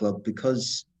in the club?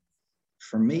 Because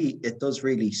for me, it does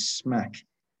really smack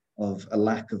of a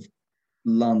lack of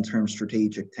long-term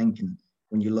strategic thinking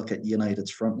when you look at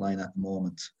United's front line at the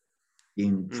moment,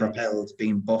 being propelled,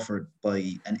 being buffered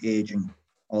by an aging,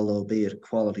 although be it a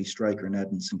quality striker in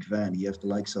Edinson Cavani. You have the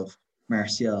likes of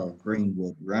Martial,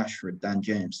 Greenwood, Rashford, Dan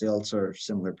James. They all serve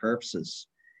similar purposes.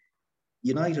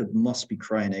 United must be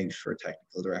crying out for a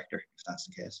technical director if that's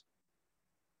the case.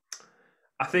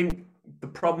 I think the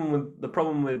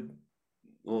problem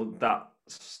with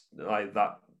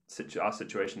our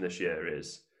situation this year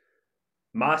is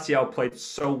Martial played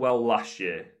so well last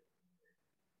year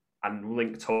and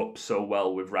linked up so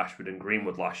well with Rashford and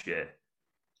Greenwood last year,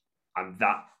 and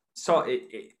that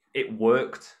it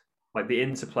worked. Like the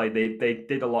interplay, they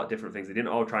did a lot of different things. They didn't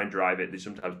all try and drive it. They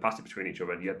sometimes passed it between each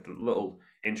other. And you had the little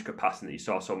intricate passing that you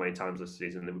saw so many times this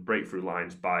season. They would break through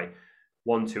lines by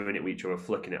 1-2 in it with each other,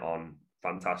 flicking it on.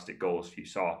 Fantastic goals you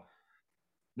saw.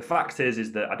 The fact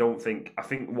is that I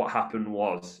think what happened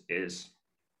is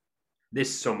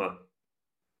this summer,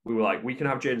 we were like, we can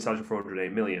have Jadon Sancho for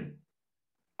 108 million.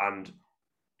 And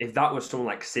if that was someone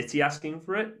like City asking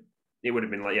for it, it would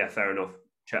have been like, yeah, fair enough,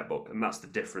 checkbook. And that's the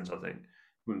difference, I think.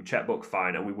 Checkbook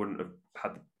fine, and we would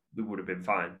have been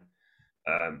fine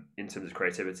in terms of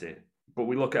creativity. But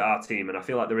we look at our team, and I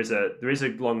feel like there is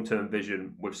a long-term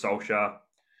vision with Solskjaer.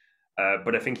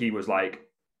 But I think he was like,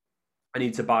 I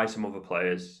need to buy some other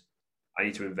players. I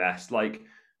need to invest. Like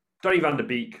Donny van de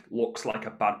Beek looks like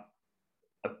a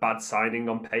bad signing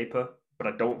on paper, but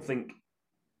I don't think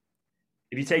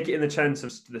if you take it in the sense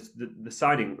of the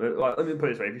signing. Let me put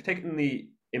it this way: if you take it in the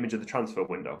image of the transfer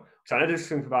window, so I know there's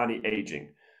Cavani aging.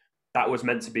 That was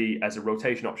meant to be as a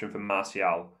rotation option for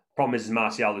Martial. Problem is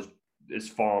Martial his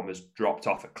form has dropped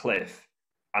off a cliff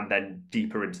and then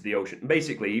deeper into the ocean.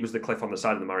 Basically, he was the cliff on the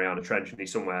side of the Mariana Trench, and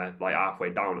he's somewhere like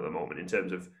halfway down at the moment in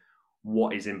terms of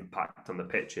what his impact on the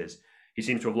pitch is. He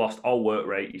seems to have lost all work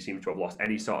rate. He seems to have lost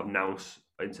any sort of nous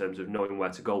in terms of knowing where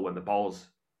to go when the ball's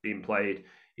being played.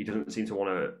 He doesn't seem to want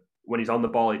to, when he's on the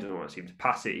ball, he doesn't want to seem to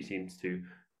pass it. He seems to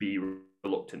be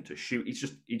reluctant to shoot.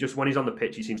 He just when he's on the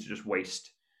pitch, he seems to just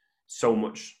waste so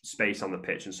much space on the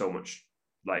pitch and so much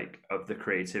like of the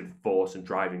creative force and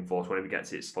driving force. Whenever he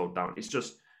gets it slowed down, it's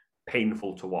just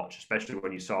painful to watch, especially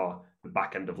when you saw the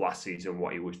back end of last season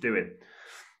what he was doing.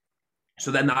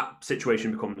 So then that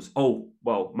situation becomes, oh,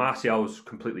 well, Martial's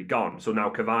completely gone. So now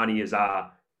Cavani is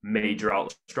our major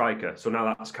out striker. So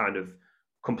now that's kind of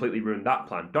completely ruined that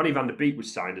plan. Donny van de Beek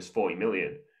was signed as 40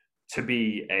 million to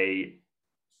be a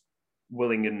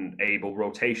willing and able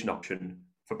rotation option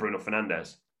for Bruno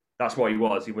Fernandes. That's what he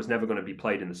was. He was never going to be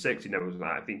played in the six. He never was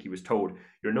that. I think he was told,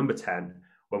 you're a number 10.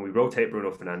 When we rotate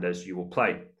Bruno Fernandes, you will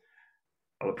play.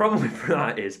 Well, the problem with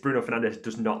that is Bruno Fernandes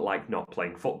does not like not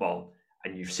playing football.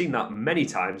 And you've seen that many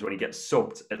times when he gets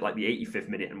subbed at like the 85th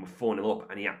minute and we're 4-0 up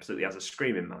and he absolutely has a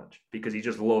screaming match because he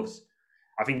just loves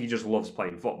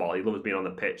playing football. He loves being on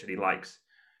the pitch and he likes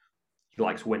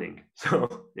winning.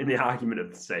 So in the argument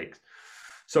of the sakes.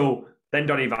 So then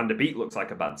Donny van de Beek looks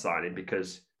like a bad signing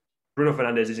because Bruno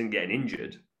Fernandes isn't getting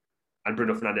injured and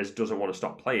Bruno Fernandes doesn't want to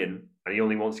stop playing and he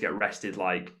only wants to get rested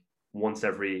like once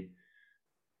every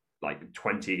like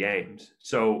 20 games.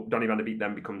 So Donny van de Beek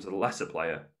then becomes a lesser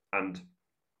player. And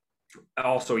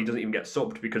also, he doesn't even get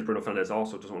subbed because Bruno Fernandes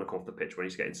also doesn't want to come off the pitch when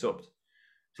he's getting subbed.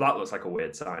 So that looks like a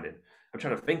weird signing. I'm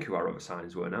trying to think who our other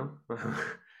signings were now. I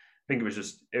think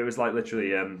it was like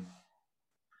literally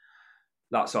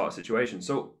that sort of situation.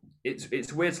 So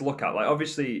it's weird to look at. Like,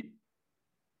 obviously,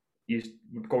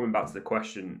 going back to the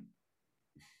question,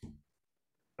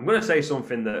 I'm going to say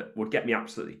something that would get me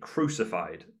absolutely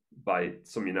crucified by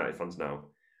some United fans now.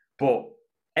 But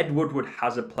Ed Woodward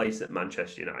has a place at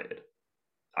Manchester United.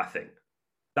 I think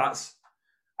that's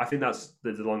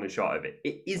the long and short of it.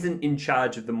 It isn't in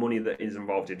charge of the money that is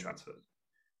involved in transfers.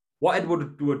 What Ed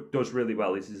Woodward does really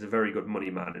well is he's a very good money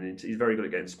man and he's very good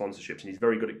at getting sponsorships and he's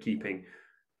very good at keeping.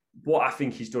 What I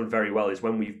think he's done very well is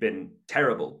when we've been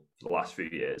terrible for the last few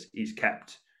years, he's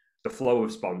kept the flow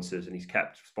of sponsors and he's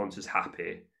kept sponsors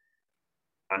happy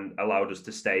and allowed us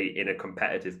to stay in a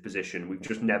competitive position. We've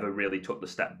just never really took the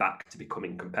step back to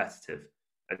becoming competitive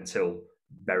until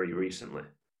very recently.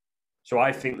 So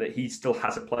I think that he still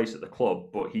has a place at the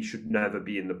club, but he should never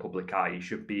be in the public eye.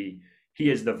 He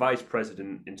is the vice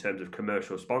president in terms of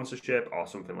commercial sponsorship or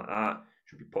something like that,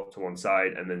 should be put to one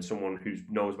side. And then someone who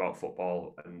knows about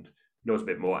football and knows a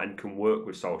bit more and can work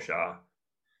with Solskjaer,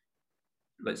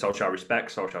 like Solskjaer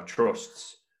respects, Solskjaer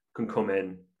trusts, can come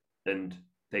in and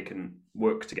they can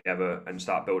work together and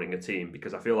start building a team,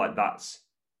 because I feel like that's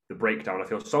the breakdown. I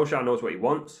feel Solskjaer knows what he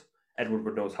wants. Ed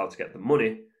Woodward knows how to get the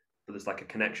money, but there's like a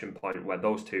connection point where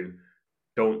those two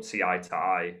don't see eye to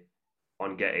eye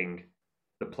on getting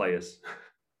the players.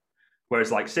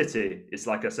 Whereas like City, it's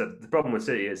like I said, the problem with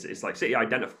City is it's like City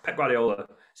identify. Pep Guardiola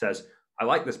says, I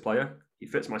like this player. He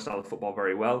fits my style of football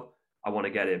very well. I want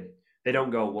to get him. They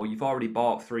don't go, well, you've already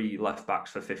bought 3 left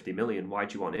backs for 50 million. Why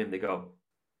do you want him? They go,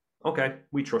 okay,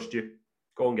 we trust you.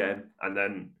 Go and get him. And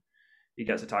then he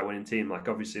gets a title winning team. Like,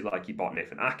 obviously, like he bought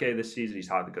Nathan Ake this season. He's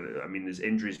hardly going to, I mean, there's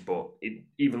injuries, but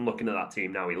even looking at that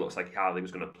team now, he looks like he hardly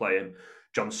was going to play him.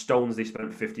 John Stones, they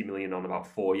spent 50 million on about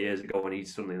 4 years ago, and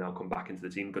he's suddenly now come back into the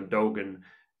team. Gundogan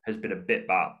has been a bit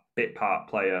part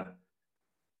player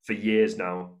for years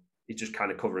now. he's just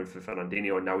kind of covering for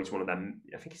Fernandinho, and now he's one of them.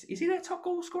 I think is he their top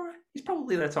goal scorer? He's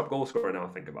probably their top goal scorer now. I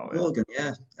think about it. Logan,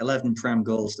 yeah, 11 Prem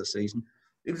goals this season.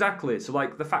 Exactly. So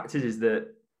like the fact is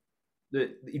that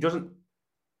he doesn't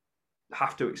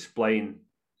have to explain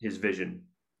his vision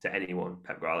to anyone,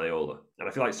 Pep Guardiola, and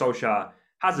I feel like Solskjaer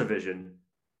has a vision,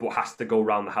 but has to go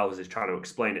around the houses trying to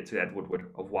explain it to Ed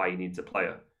Woodward of why he needs a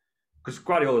player. Because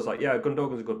Guardiola's like, yeah,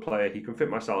 Gundogan's a good player. He can fit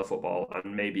my style of football,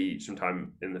 and maybe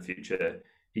sometime in the future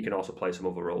he can also play some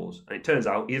other roles. And it turns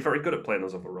out he's very good at playing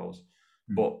those other roles.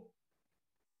 But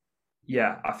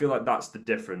yeah, I feel like that's the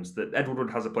difference. That Ed Woodward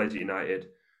has a place at United,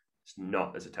 it's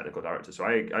not as a technical director. So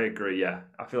I agree. Yeah,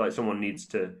 I feel like someone needs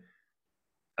to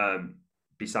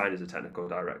be signed as a technical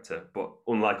director. But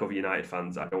unlike other United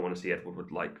fans, I don't want to see Ed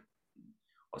Woodward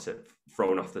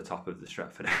thrown off the top of the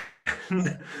Stretford.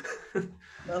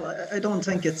 Well, I don't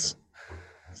think it's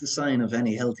a sign of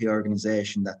any healthy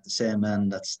organisation that the same man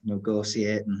that's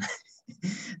negotiating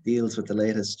deals with the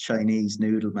latest Chinese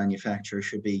noodle manufacturer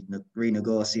should be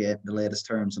renegotiating the latest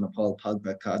terms on a Paul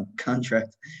Pogba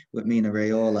contract with Mina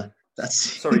Raiola.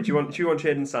 Sorry, do you want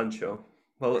Jadon Sancho?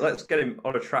 Well, let's get him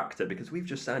on a tractor because we've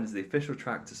just signed as the official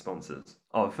tractor sponsors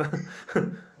of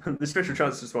the official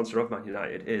tractor sponsor of Man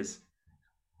United is.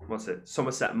 What's it?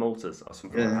 Somerset Malters or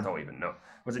something. Yeah. I don't even know.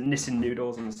 Was it Nissin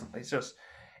Noodles and stuff?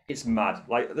 It's mad.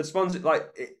 Like the sponsor,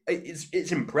 like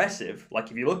it's impressive.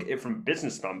 Like if you look at it from a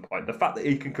business standpoint, the fact that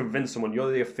you can convince someone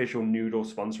you're the official noodle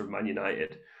sponsor of Man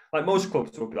United. Like most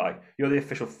clubs will be like, you're the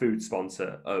official food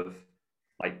sponsor of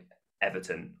like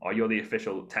Everton, or you're the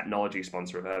official technology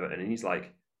sponsor of Everton, and he's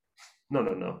like, no,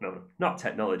 not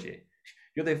technology.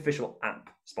 You're the official app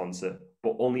sponsor,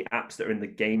 but only apps that are in the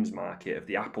games market of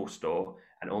the Apple Store,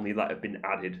 and only that have been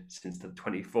added since the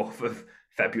 24th of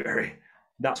February.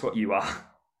 That's what you are.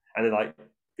 And they're like,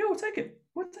 yeah, we'll take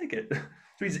it.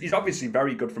 So he's obviously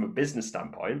very good from a business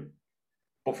standpoint,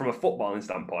 but from a footballing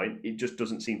standpoint, it just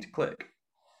doesn't seem to click.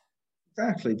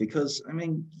 Exactly, because, I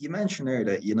mean, you mentioned there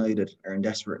that United are in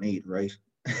desperate need, right,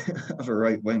 of a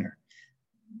right winger.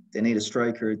 They need a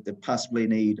striker. They possibly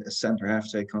need a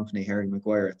centre-half type company, Harry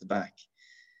Maguire at the back.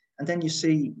 And then you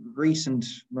see recent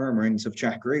murmurings of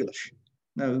Jack Grealish.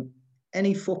 Now,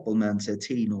 any football man says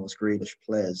he knows Grealish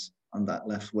plays on that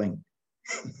left wing.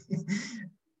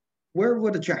 Where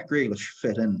would a Jack Grealish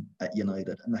fit in at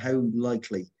United, and how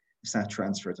likely is that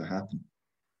transfer to happen?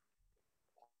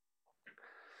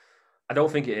 I don't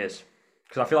think it is,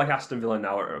 because I feel like Aston Villa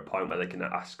now are at a point where they can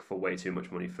ask for way too much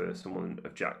money for someone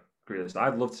of Jack Grealish.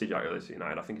 I'd love to see Jack Grealish at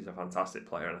United. I think he's a fantastic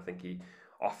player, and I think he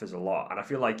offers a lot. And I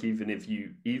feel like even if he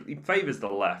favours the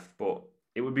left, but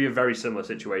it would be a very similar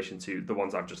situation to the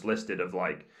ones I've just listed of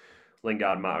like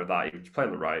Lingard, Mata, that he was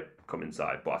playing the right, come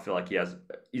inside. But I feel like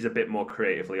he's a bit more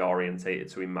creatively orientated,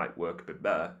 so he might work a bit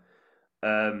better.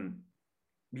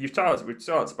 We've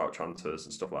talked about transfers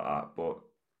and stuff like that, but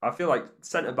I feel like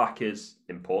centre back is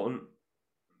important.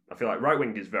 I feel like right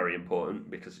wing is very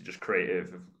important because it's just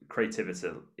creativity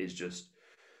is just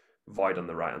void on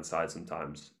the right hand side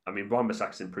sometimes. I mean,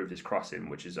 Wan-Bissaka's improved his crossing,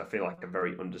 which is I feel like a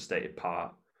very understated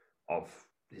part of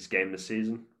his game this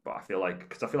season. But I feel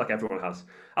like everyone has.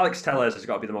 Alex Telles has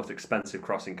got to be the most expensive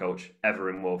crossing coach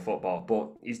ever in world football, but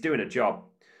he's doing a job.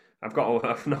 I'm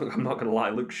not going to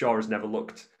lie. Luke Shaw has never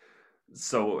looked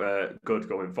so good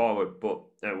going forward, but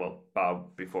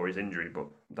before his injury, but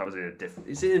that was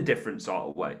it's in a different sort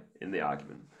of way in the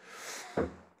argument.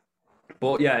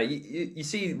 But yeah, you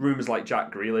see rumours like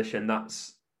Jack Grealish, and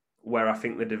that's where I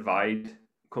think the divide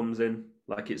comes in.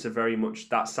 Like it's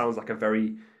that sounds like a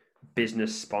very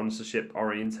business sponsorship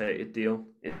orientated deal.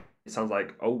 It sounds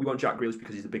like, oh, we want Jack Grealish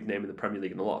because he's a big name in the Premier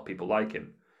League and a lot of people like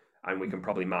him, and we can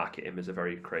probably market him as a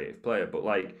very creative player. But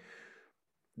like,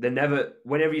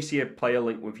 whenever you see a player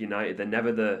linked with United, they're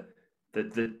never the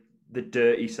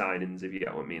dirty signings, if you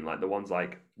get what I mean. Like the ones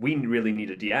like, we really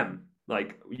need a DM.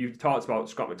 Like you talked about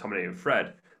Scott McTominay and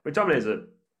Fred. McTominay is a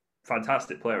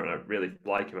fantastic player, and I really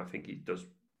like him. I think he does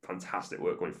fantastic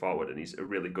work going forward, and he's a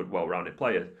really good, well-rounded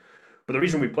player. But the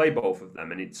reason we play both of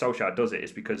them, and Solskjaer does it,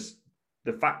 is because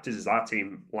the fact is our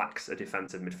team lacks a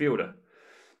defensive midfielder.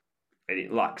 And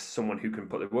it lacks someone who can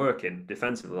put the work in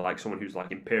defensively, like someone who's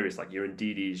like imperious, like your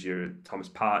Ndidi's, your Thomas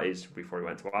Partey's before he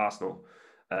went to Arsenal,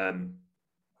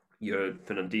 your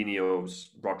Fernandinho's,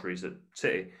 Rodri's at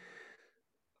City.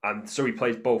 And so he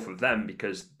plays both of them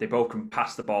because they both can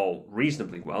pass the ball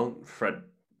reasonably well. Fred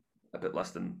a bit less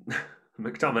than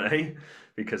McTominay,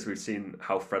 because we've seen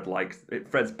how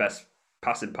Fred's best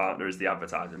passing partner is the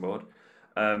advertising board.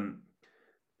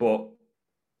 But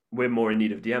we're more in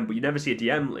need of DM, but you never see a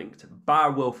DM linked,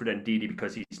 bar Wilfred Ndidi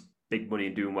because he's big money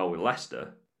and doing well with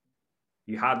Leicester.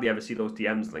 You hardly ever see those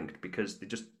DMs linked because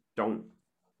don't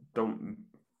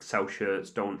sell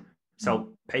shirts, don't sell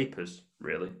papers,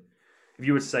 really. If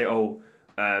you were to say,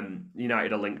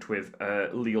 United are linked with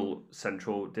Lille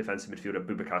central defensive midfielder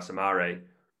Boubacar Samare,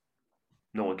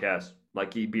 no one cares.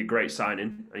 Like, he'd be a great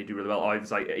signing and he'd do really well. Or if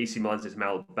it's like AC Milan's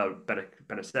Ismael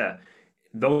Benacer,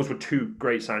 those were two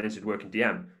great signings who'd work in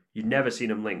DM. You'd never seen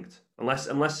them linked.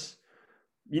 Unless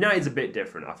United's a bit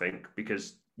different, I think,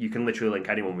 because you can literally link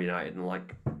anyone with United and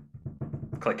like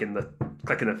clicking the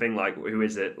thing like, who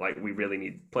is it? Like, we really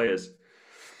need players.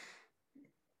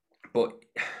 But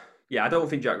yeah, I don't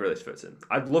think Jack Grealish fits in.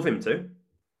 I'd love him to.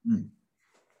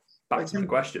 Back to the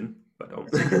question, but I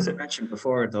don't. As I mentioned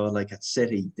before, though, like at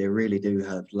City, they really do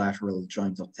have lateral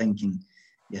joined-up thinking.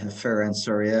 You have Ferran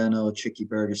Soriano, Chicky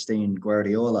Bergerstein,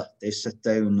 Guardiola. They sit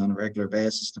down on a regular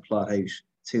basis to plot out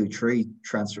 2-3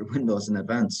 transfer windows in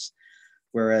advance.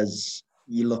 Whereas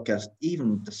you look at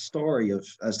even the story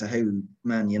as to how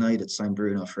Man United signed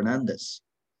Bruno Fernandes,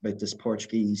 about this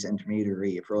Portuguese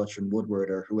intermediary approaching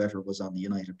Woodward or whoever was on the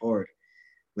United board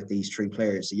with these 3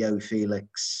 players, João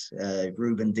Felix,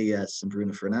 Ruben Dias and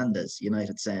Bruno Fernandes.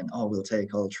 United saying, we'll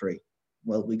take all 3.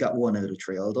 Well, we got 1 out of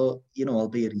 3, although,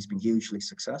 albeit he's been hugely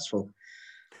successful.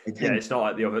 It's not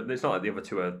like the other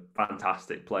 2 are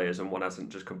fantastic players and one hasn't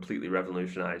just completely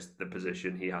revolutionised the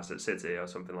position he has at City or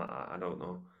something like that. I don't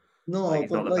know. No,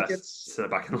 he's not the best centre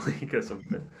back in the league or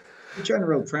something. The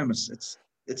general premise,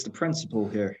 it's the principle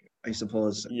here, I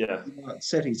suppose. Yeah.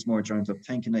 City's more joined up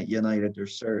thinking. At United,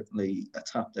 there's certainly a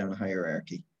top-down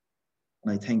hierarchy.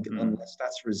 And I think unless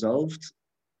that's resolved,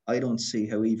 I don't see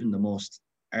how even the most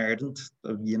ardent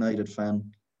of United fan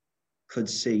could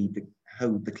see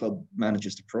how the club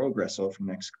manages to progress over the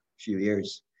next few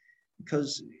years.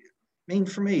 Because,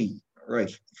 for me, right,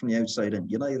 from the outside in,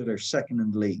 United are second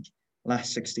in the league,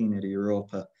 last 16 of the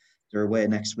Europa. They're away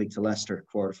next week to Leicester,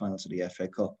 quarterfinals of the FA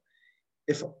Cup.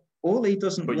 If Ole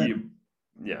doesn't win...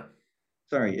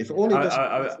 Sorry, if Ole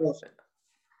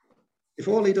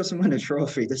doesn't win a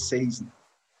trophy this season,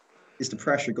 is the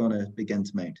pressure going to begin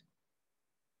to mount?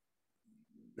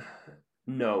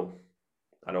 No,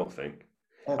 I don't think.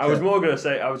 Okay. I was more going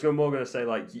to say,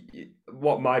 like,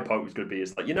 what my point was going to be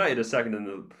is, like, United are second in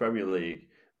the Premier League,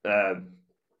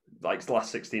 like,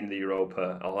 last 16 in the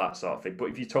Europa, all that sort of thing. But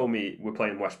if you told me we're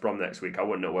playing West Brom next week, I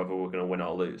wouldn't know whether we're going to win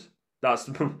or lose. That's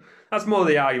more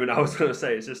the argument I was going to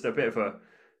say. It's just a bit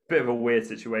of a weird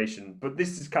situation. But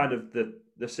this is kind of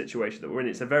the situation that we're in.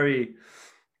 It's a very...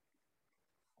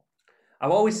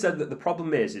 I've always said that the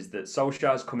problem is that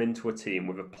Solskjaer's come into a team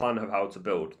with a plan of how to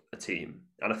build a team.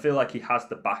 And I feel like he has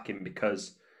the backing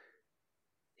because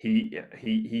he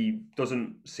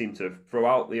doesn't seem to throw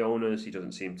out the owners. He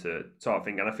doesn't seem to sort of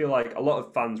thing. And I feel like a lot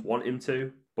of fans want him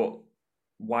to, but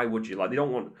why would you? Like, they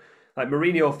don't want... Like,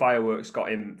 Mourinho fireworks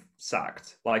got him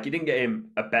sacked. Like, it didn't get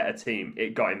him a better team.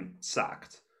 It got him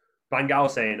sacked. Van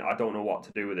Gaal saying, I don't know what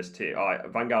to do with this team.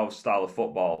 Van Gaal's style of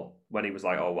football, when he was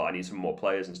like, I need some more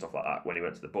players and stuff like that, when he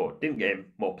went to the board, didn't get him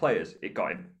more players. It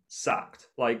got him sacked.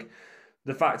 Like,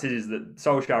 the fact is that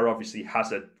Solskjaer obviously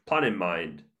has a plan in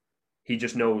mind. He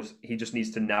just knows, he just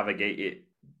needs to navigate it.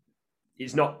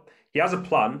 He has a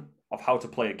plan of how to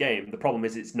play a game. The problem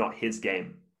is it's not his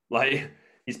game. Like,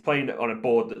 he's playing on a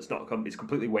board that's it's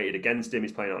completely weighted against him.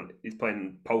 He's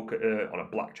playing poker on a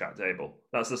blackjack table.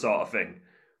 That's the sort of thing.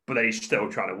 But then he's still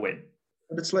trying to win.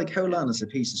 But it's like, how long is a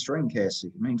piece of string,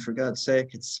 Casey? For God's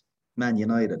sake, it's Man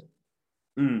United.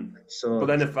 So, but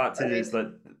then the fact is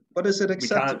that... But is it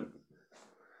acceptable?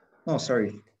 Oh,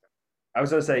 sorry. I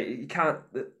was going to say, you can't...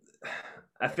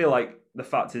 I feel like the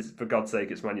fact is, for God's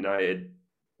sake, it's Man United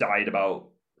died about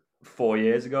 4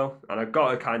 years ago. And I've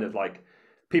got to kind of like...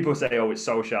 People say, it's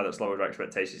Solskjaer that's lowered our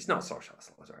expectations. It's not Solskjaer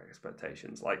that's lowered our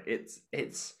expectations. Like, it's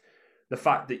the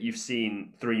fact that you've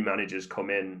seen 3 managers come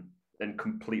in and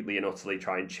completely and utterly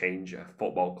try and change a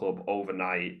football club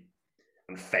overnight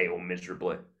and fail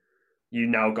miserably. You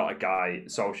now got a guy,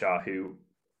 Solskjaer, who,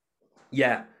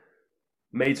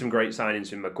 made some great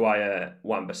signings with Maguire,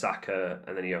 Wan-Bissaka,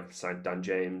 and then you have signed Dan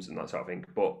James and that sort of thing.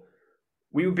 But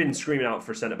we've been screaming out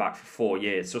for a centre-back for 4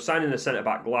 years. So signing a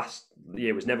centre-back last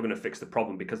year was never going to fix the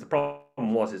problem, because the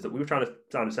problem is that we were trying to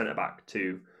sign a centre-back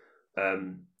to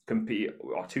compete,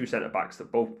 or 2 centre-backs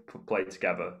that both played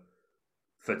together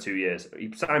for 2 years.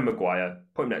 He signed Maguire,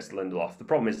 put him next to Lindelof. The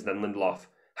problem is then Lindelof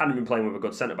hadn't been playing with a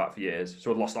good centre-back for years,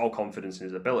 so had lost all confidence in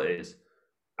his abilities,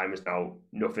 and was now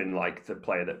nothing like the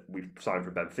player that we've signed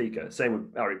from Benfica. Same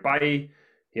with Eric Bailly.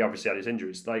 He obviously had his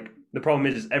injuries. Like, the problem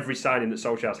is every signing that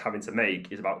Solskjaer's having to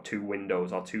make is about 2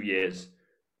 windows or 2 years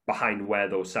behind where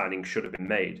those signings should have been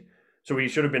made. So we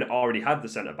should have been already had the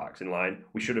centre-backs in line.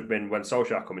 We should have been, when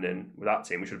Solskjaer coming in with that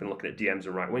team, we should have been looking at DMs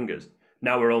and right wingers.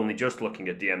 Now we're only just looking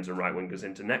at DMs and right wingers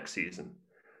into next season.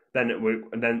 But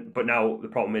now the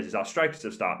problem is our strikers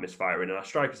have started misfiring and our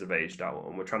strikers have aged out,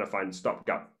 and we're trying to find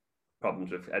stopgap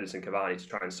problems with Edison Cavani to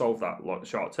try and solve that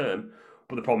short term.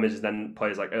 But the problem is then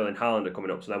players like Erling Haaland are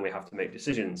coming up, so then we have to make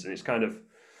decisions, and it's kind of,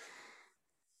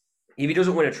 if he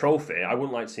doesn't win a trophy, I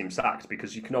wouldn't like to see him sacked,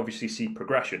 because you can obviously see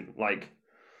progression. Like,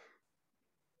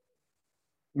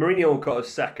 Mourinho got us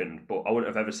second, but I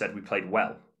wouldn't have ever said we played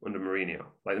well under Mourinho.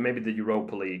 Like, maybe the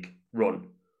Europa League run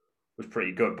was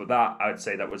pretty good, but that, I'd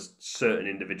say that was certain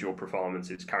individual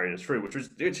performances carrying us through,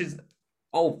 which is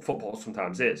all football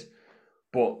sometimes is.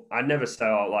 But I never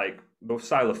saw, like, the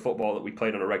style of football that we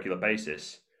played on a regular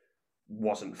basis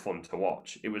wasn't fun to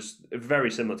watch. It was very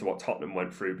similar to what Tottenham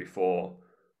went through before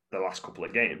the last couple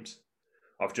of games,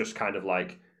 of just kind of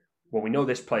like, well, we know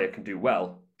this player can do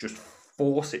well, just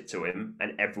force it to him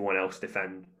and everyone else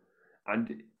defend.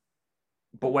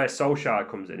 But where Solskjaer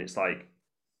comes in, it's like,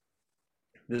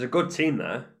 there's a good team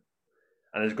there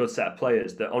and there's a good set of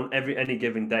players that on any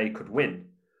given day could win.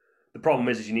 The problem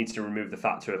is you need to remove the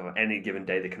factor of any given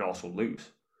day they can also lose.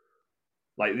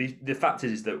 Like, the fact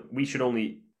is that we should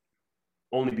only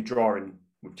be drawing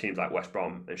with teams like West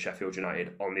Brom and Sheffield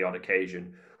United on the odd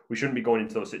occasion. We shouldn't be going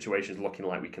into those situations looking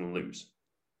like we can lose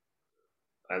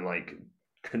and like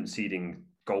conceding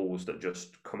goals that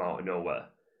just come out of nowhere.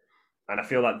 And I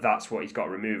feel like that's what he's got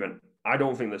to remove. And I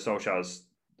don't think that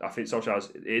I think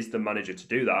Solskjaer is the manager to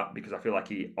do that, because I feel like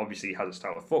he obviously has a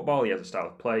style of football, he has a style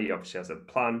of play, he obviously has a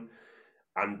plan,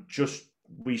 and just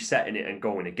resetting it and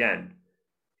going again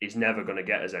is never going to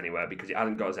get us anywhere, because it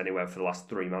hasn't got us anywhere for the last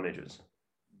 3 managers.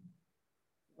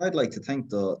 I'd like to think,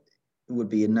 though, it would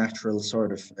be a natural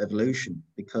sort of evolution,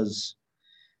 because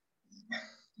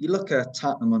you look at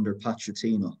Tottenham under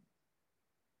Pochettino,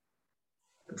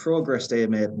 the progress they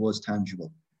made was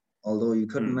tangible. Although you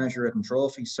couldn't measure it in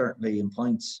trophies, certainly in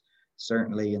points,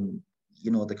 certainly in,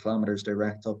 the kilometres they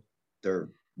racked up, their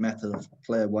method of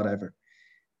play, whatever.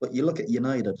 But you look at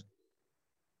United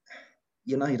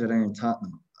aren't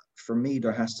Tottenham. For me,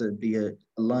 there has to be a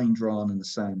line drawn in the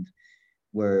sand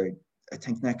where I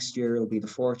think next year will be the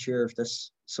 4th year of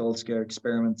this Solskjaer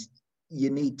experiment.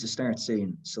 You need to start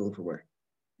seeing silverware,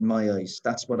 in my eyes.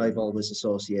 That's what I've always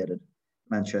associated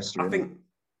Manchester United.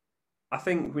 I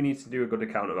think we need to do a good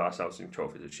account of ourselves in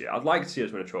trophies this year. I'd like to see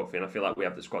us win a trophy, and I feel like we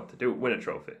have the squad to win a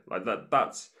trophy. Like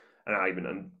that's an argument,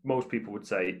 and most people would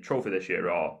say trophy this year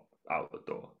or out the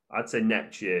door. I'd say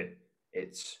next year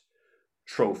it's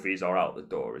trophies or out the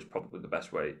door is probably the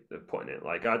best way of putting it.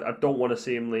 Like, I don't want to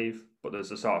see him leave, but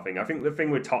there's the sort of thing. I think the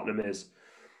thing with Tottenham is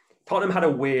Tottenham had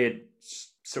a weird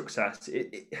success.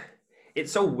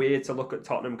 It's so weird to look at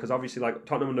Tottenham, because obviously, like,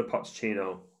 Tottenham under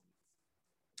Pochettino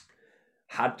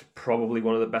had probably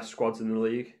one of the best squads in the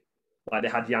league. Like, they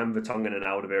had Jan Vertonghen and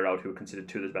Alderweireld, who were considered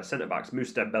 2 of the best centre-backs.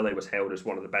 Moussa Dembele was hailed as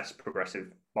one of the best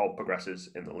ball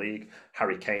progressors in the league.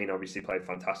 Harry Kane obviously played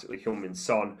fantastically. Heung-min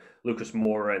Son, Lucas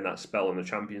Moura in that spell in the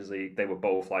Champions League, they were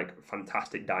both like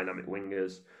fantastic dynamic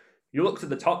wingers. You looked at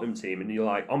the Tottenham team and you're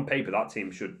like, on paper, that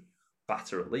team should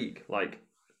batter a league, like,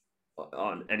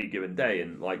 on any given day.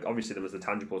 And like, obviously there was the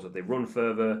tangibles that they run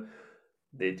further,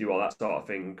 they do all that sort of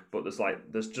thing, but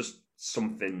there's just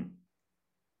something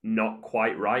not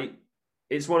quite right.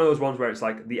 It's one of those ones where it's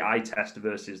like the eye test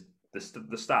versus the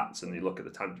stats, and you look at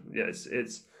the tangible. Yeah,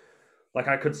 it's like,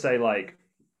 I could say, like,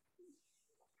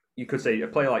 you could say a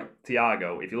player like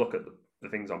Thiago, if you look at the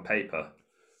things on paper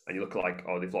and you look like,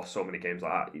 oh, they've lost so many games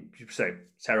like that, you say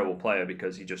terrible player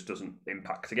because he just doesn't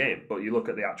impact the game. But you look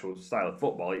at the actual style of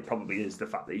football, it probably is the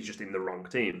fact that he's just in the wrong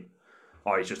team,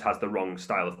 or he just has the wrong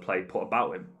style of play put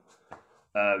about him.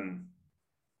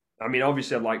 I mean,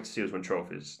 obviously, I'd like to see us win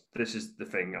trophies. This is the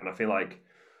thing, and I feel like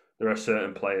there are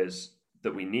certain players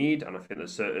that we need, and I think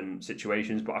there's certain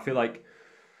situations, but I feel like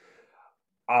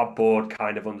our board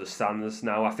kind of understands this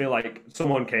now. I feel like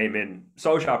someone came in,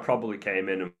 Solskjaer probably came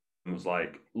in and was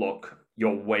like, look,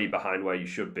 you're way behind where you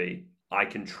should be. I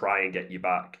can try and get you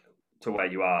back to where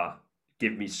you are.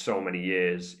 Give me so many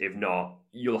years. If not,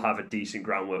 you'll have a decent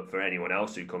groundwork for anyone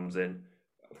else who comes in,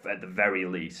 at the very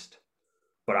least.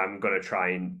 But I'm going to try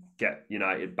and get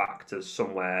United back to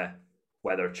somewhere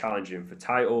where they're challenging for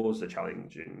titles, they're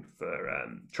challenging for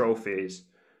trophies,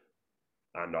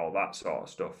 and all that sort of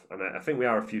stuff. And I think we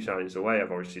are a few signings away.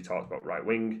 I've obviously talked about right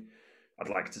wing. I'd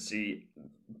like to see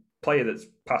a player that's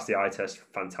passed the eye test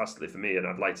fantastically for me, and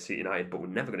I'd like to see United, but we're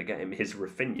never going to get him. His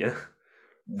Rafinha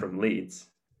from Leeds.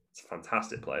 It's a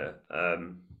fantastic player. But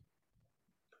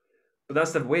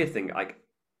that's the weird thing. Like,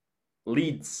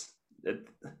 Leeds,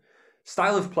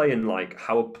 style of play and like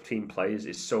how a team plays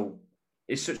is so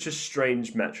it's such a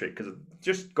strange metric because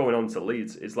just going on to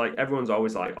Leeds, it's like everyone's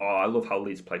always like, oh, I love how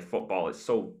Leeds play football. It's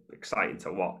so exciting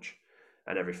to watch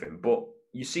and everything. But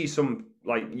you see some,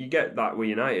 like, you get that with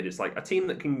United. It's like a team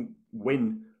that can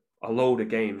win a load of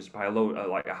games by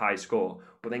like a high score,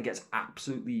 but then gets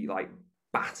absolutely like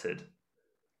battered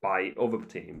by other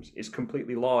teams is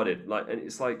completely lauded. Like, and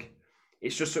it's like,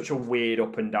 it's just such a weird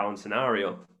up and down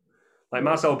scenario. Like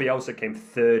Marcel Bielsa came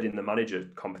third in the manager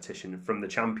competition from the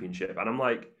championship, and I'm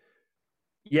like,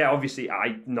 yeah, obviously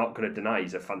I'm not going to deny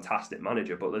he's a fantastic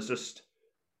manager, but there's just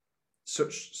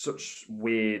such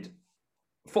weird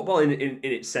football in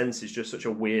its sense is just such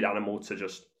a weird animal to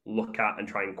just look at and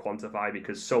try and quantify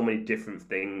because so many different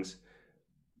things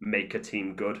make a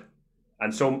team good,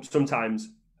 and so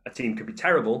sometimes a team can be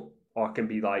terrible or can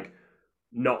be like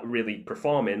not really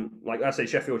performing. Like I say,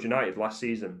 Sheffield United last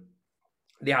season,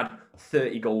 they had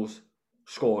 30 goals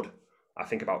scored, I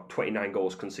think about 29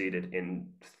 goals conceded in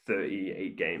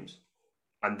 38 games,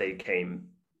 and they came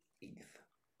 8th.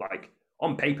 Like,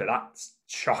 on paper, that's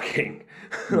shocking.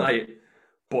 Like,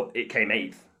 but it came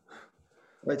 8th.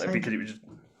 Like, because it was just,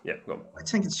 yeah, go on. I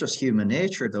think it's just human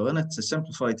nature, though, isn't it? To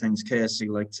simplify things, Casey,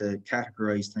 like to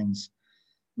categorize things.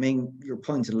 I mean, your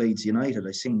point of Leeds United,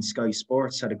 I seen Sky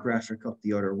Sports had a graphic up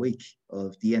the other week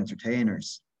of the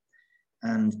entertainers.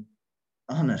 And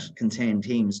on it contained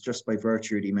teams just by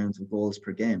virtue of the amount of goals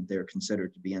per game they're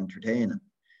considered to be entertaining.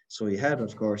 So you had,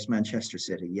 of course, Manchester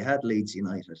City, you had Leeds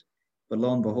United, but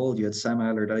lo and behold, you had Sam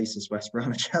Allardyce's West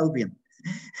Bromwich Albion.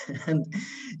 And,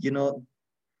 you know,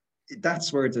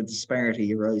 that's where the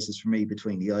disparity arises for me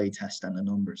between the eye test and the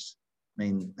numbers. I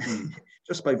mean,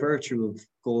 just by virtue of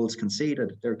goals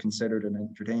conceded, they're considered an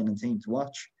entertaining team to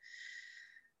watch.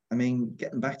 I mean,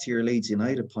 getting back to your Leeds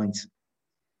United point,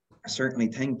 I certainly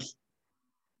think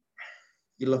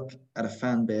you look at a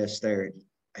fan base there,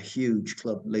 a huge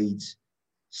club, Leeds,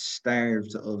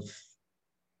 starved of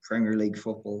Premier League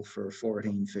football for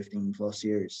 14, 15 plus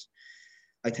years.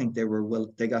 I think they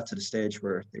got to the stage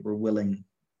where they were willing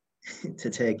to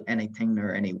take anything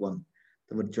or anyone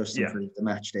that would just improve the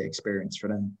match day experience for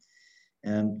them.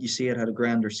 You see it at a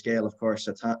grander scale, of course,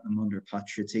 at Tottenham under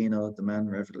Pochettino. The man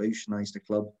revolutionised the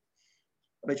club.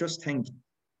 But I just think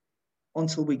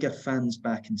until we get fans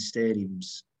back in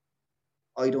stadiums,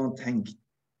 I don't think,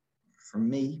 for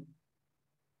me,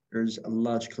 there's a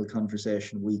logical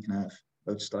conversation we can have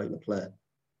about style of play.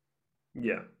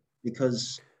 Yeah.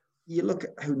 Because you look at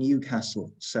how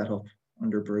Newcastle set up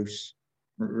under Bruce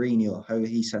Mourinho, how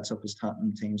he sets up his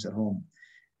Tottenham teams at home.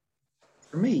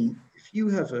 For me, if you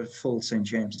have a full St.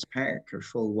 James's Park or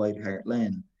full White Hart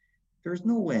Lane, there's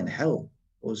no way in hell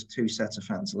those two sets of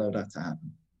fans allow that to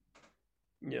happen.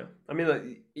 Yeah, I mean, like,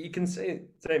 you can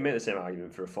make the same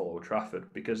argument for a full Old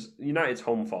Trafford because United's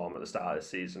home form at the start of the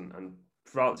season and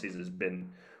throughout the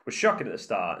season was shocking at the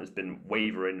start, has been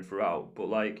wavering throughout. But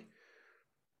like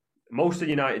most of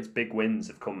United's big wins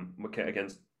have come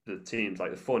against the teams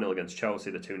like the 4-0 against Chelsea,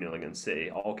 the 2-0 against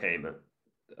City, all came at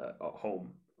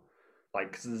home.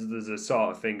 Like, cause there's a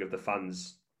sort of thing of the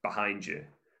fans behind you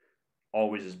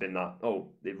always has been that, oh,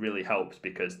 it really helps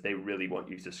because they really want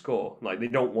you to score. Like, they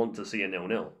don't want to see a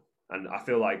 0-0. And I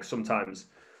feel like sometimes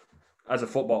as a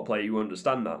football player, you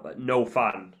understand that. Like, no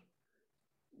fan,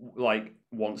 like,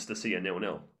 wants to see a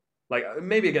 0-0. Like,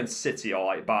 maybe against City or,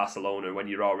 like, Barcelona when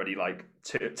you're already, like,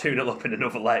 2-0 up in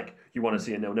another leg, you want to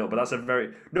see a 0-0. But that's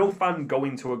no fan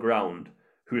going to a ground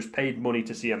who has paid money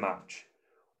to see a match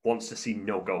wants to see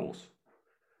no goals.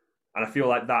 And I feel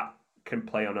like that can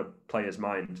play on a player's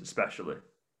mind, especially.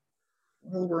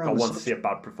 Well, I want to see a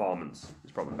bad performance.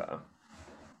 It's probably better.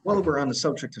 While we're on the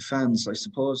subject of fans, I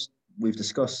suppose we've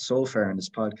discussed so far in this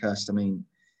podcast, I mean,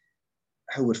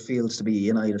 how it feels to be a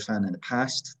United fan in the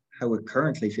past, how it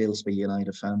currently feels to be a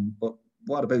United fan, but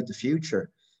what about the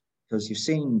future? Because you've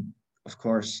seen, of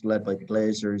course, led by the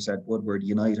Glazers at Woodward,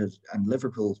 United and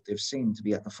Liverpool, they've seemed to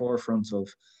be at the forefront of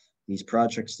these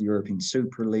projects, the European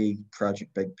Super League,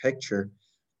 Project Big Picture.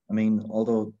 I mean,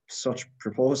 although such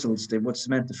proposals, they would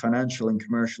cement the financial and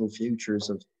commercial futures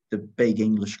of the big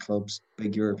English clubs,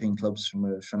 big European clubs from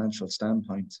a financial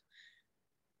standpoint.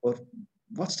 But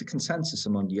what's the consensus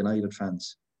among the United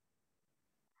fans?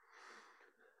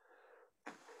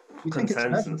 You think it's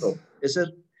inevitable? Is it?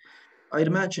 I'd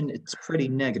imagine it's pretty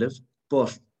negative,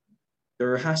 but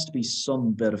there has to be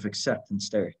some bit of acceptance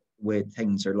there the way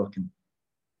things are looking.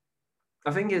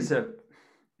 I think it's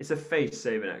a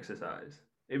face-saving exercise.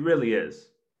 It really is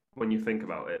when you think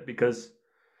about it, because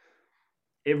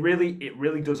it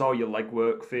really does all your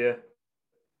legwork for you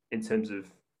in terms of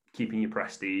keeping your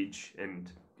prestige and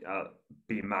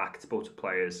being marketable to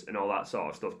players and all that sort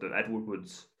of stuff that Ed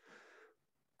Woodward's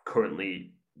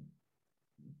currently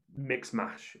mixed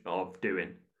mash of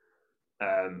doing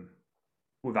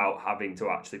without having to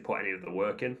actually put any of the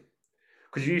work in.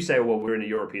 Because you say, well, we're in a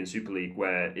European Super League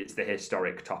where it's the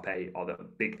historic top 8 or the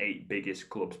big 8 biggest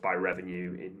clubs by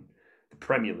revenue in the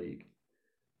Premier League.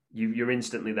 You're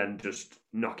instantly then just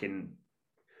knocking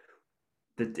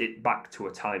it back to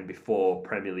a time before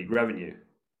Premier League revenue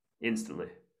instantly.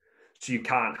 So you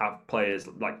can't have players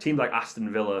like teams like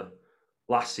Aston Villa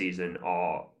last season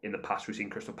or in the past we've seen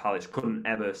Crystal Palace couldn't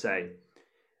ever say,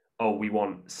 oh, we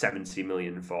want 70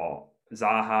 million for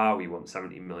Zaha, we want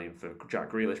 70 million for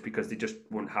Jack Grealish, because they just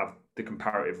wouldn't have the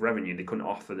comparative revenue. They couldn't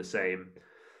offer the same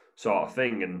sort of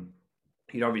thing. And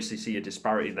you'd obviously see a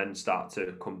disparity then start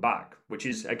to come back, which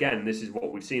is, again, this is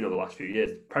what we've seen over the last few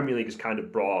years. Premier League has kind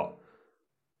of brought,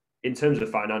 in terms of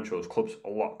financials, clubs a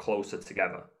lot closer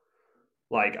together.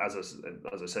 Like, as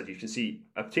I said, you can see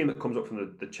a team that comes up from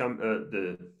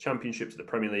the Championship to the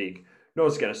Premier League,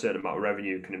 knows to get a certain amount of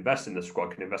revenue, can invest in the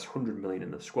squad, can invest 100 million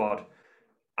in the squad,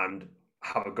 and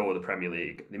have a go at the Premier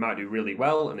League. They might do really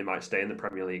well, and they might stay in the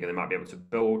Premier League, and they might be able to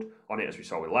build on it, as we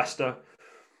saw with Leicester,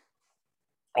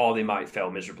 or they might fail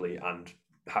miserably and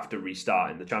have to restart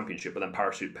in the Championship, but then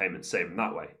parachute payments save them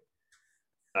that way.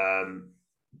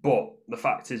 But the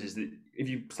fact is that if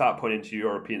you start putting into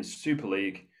European Super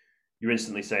League, you're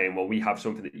instantly saying, well, we have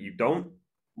something that you don't.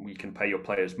 We can pay your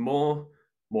players more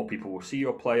people will see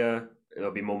your player,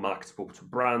 it'll be more marketable to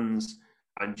brands,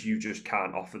 and you just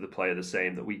can't offer the player the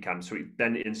same that we can. So it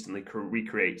then instantly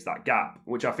recreates that gap,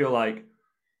 which I feel like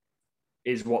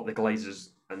is what the Glazers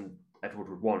and Edward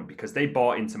would want, because they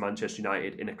bought into Manchester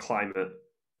United in a climate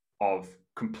of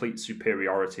complete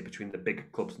superiority between the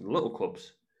big clubs and the little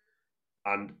clubs.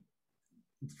 And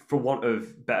for want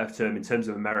of better term, in terms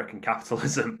of American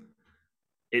capitalism,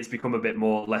 it's become a bit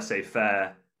more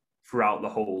laissez-faire throughout the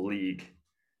whole league,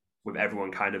 with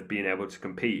everyone kind of being able to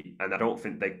compete. And I don't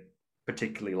think they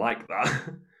particularly like that.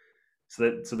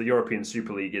 So the European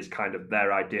Super League is kind of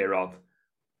their idea of,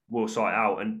 we'll sort it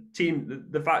out. And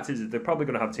the fact is they're probably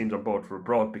going to have teams on board for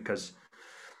abroad, because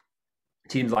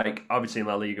teams like, obviously in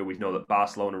La Liga, we know that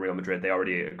Barcelona and Real Madrid, they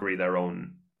already agree their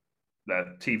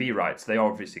TV rights. They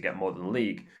obviously get more than the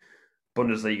league.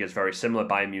 Bundesliga is very similar.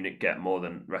 Bayern Munich get more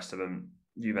than the rest of them.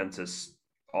 Juventus,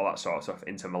 all that sort of stuff.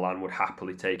 Inter Milan would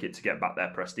happily take it to get back their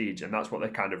prestige. And that's what they're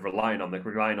kind of relying on. They're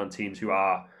relying on teams who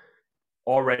are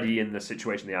already in the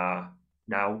situation they are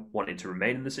now, wanting to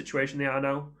remain in the situation they are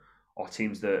now, or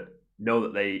teams that know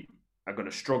that they are going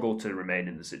to struggle to remain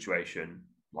in the situation,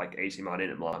 like AC Milan,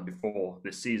 Inter Milan before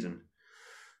this season,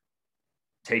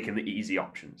 taking the easy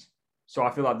options. So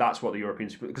I feel like that's what the European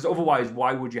Super League, because otherwise,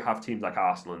 why would you have teams like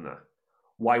Arsenal in there?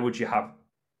 Why would you have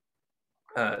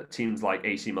teams like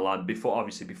AC Milan before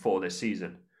this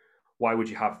season? Why would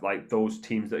you have like those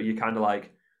teams that you kind of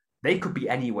like, they could be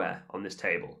anywhere on this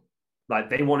table? Like,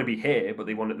 they want to be here, but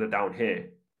they're down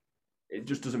here. It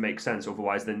just doesn't make sense.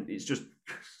 Otherwise, then it's just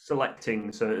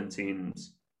selecting certain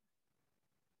teams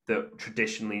that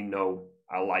traditionally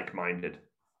are like-minded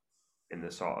in the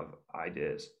sort of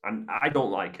ideas. And I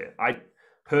don't like it. I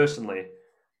personally,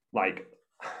 like,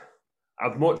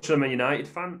 as much as I'm a United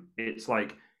fan, it's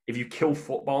like, if you kill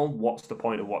football, what's the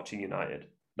point of watching United?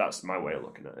 That's my way of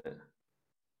looking at it.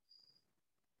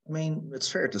 I mean,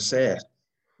 it's fair to say,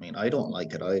 I don't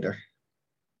like it either.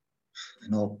 I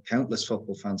know countless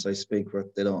football fans I speak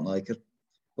with, they don't like it.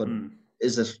 But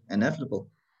is it inevitable?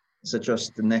 Is it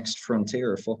just the next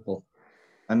frontier of football?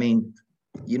 I mean,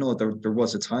 there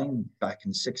was a time back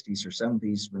in the 60s or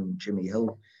 70s when Jimmy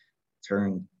Hill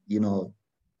turned,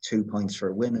 2 points for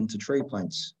a win into 3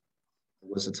 points.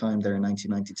 There was a time there in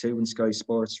 1992 when Sky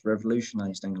Sports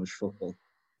revolutionized English football.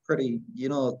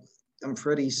 I'm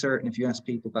pretty certain if you ask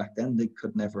people back then, they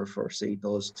could never foresee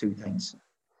those two things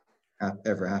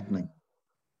ever happening.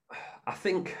 I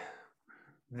think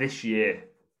this year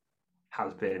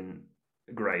has been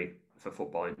great for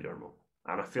football in general.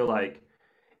 And I feel like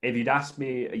if you'd asked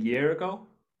me a year ago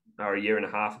or a year and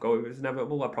a half ago if it was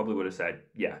inevitable, I probably would have said,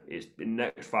 yeah, it's in the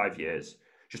next 5 years,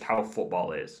 just how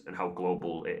football is and how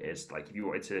global it is. Like, if you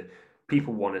wanted to,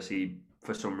 people want to see,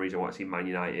 for some reason, want to see Man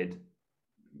United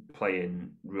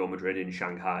playing Real Madrid in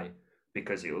Shanghai,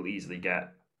 because it will easily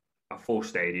get a full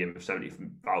stadium of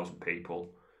 70,000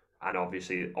 people. And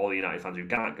obviously, all the United fans who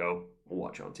can't go will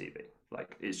watch it on TV.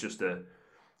 Like, it's just a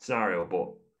scenario.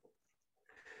 But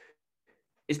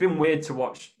it's been weird to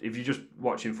watch, if you're just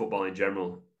watching football in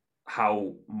general,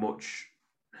 how much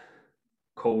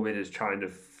COVID has kind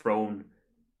of thrown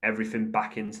everything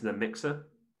back into the mixer.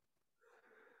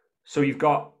 So you've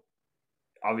got,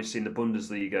 obviously in the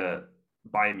Bundesliga,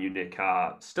 Bayern Munich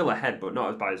are still ahead, but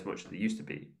not by as much as they used to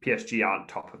be. PSG aren't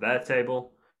top of their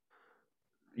table.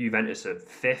 Juventus are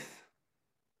fifth.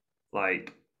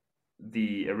 Like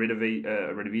the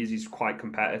Eredivisie is quite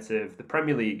competitive. The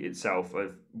Premier League itself,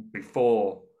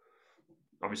 before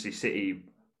obviously City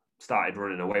started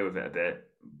running away with it a bit,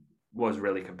 was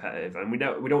really competitive, and we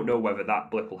don't know whether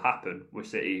that blip will happen with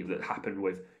City, that happened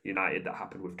with United, that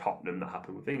happened with Tottenham, that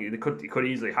happened with England. It could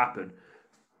easily happen,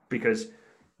 because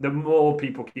the more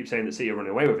people keep saying that City are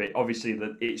running away with it, obviously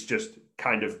that it's just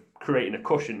kind of creating a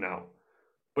cushion now.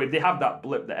 But if they have that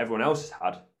blip that everyone else has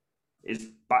had, it's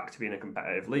back to being a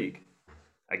competitive league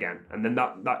again, and then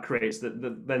that creates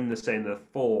then they're saying the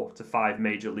 4 to 5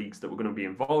 major leagues that were going to be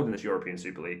involved in this European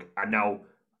Super League are now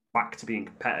back to being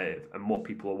competitive, and more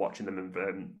people are watching them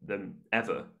than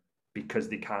ever, because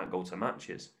they can't go to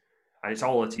matches, and it's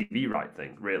all a TV right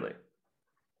thing, really.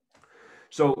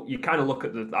 So you kind of look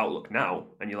at the outlook now,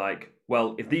 and you're like,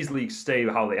 well, if these leagues stay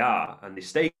how they are and they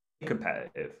stay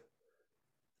competitive,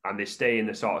 and they stay in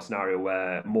the sort of scenario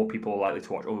where more people are likely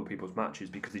to watch other people's matches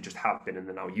because they just have been and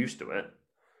they're now used to it,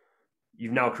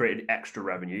 you've now created extra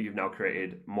revenue, you've now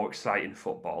created more exciting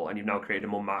football, and you've now created a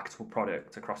more marketable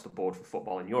product across the board for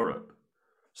football in Europe.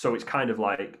 So it's kind of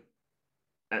like,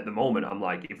 at the moment, I'm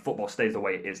like, if football stays the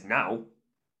way it is now,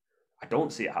 I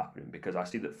don't see it happening, because I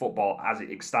see that football, as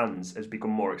it stands, has become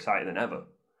more exciting than ever.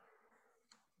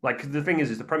 Like, the thing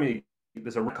is the Premier League,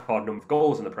 there's a record number of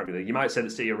goals in the Premier League. You might say that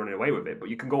City are running away with it, but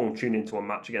you can go and tune into a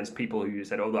match against people who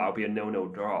said, oh, that'll be a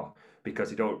 0-0 draw,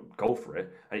 because you don't go for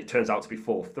it, and it turns out to be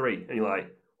 4-3, and you're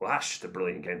like, well, that's just a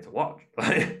brilliant game to watch.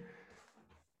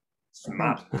 It's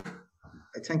mad.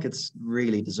 I think it's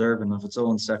really deserving of its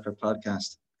own separate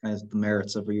podcast, kind of the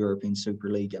merits of a European Super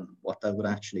League and what that would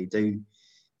actually do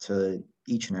to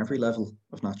each and every level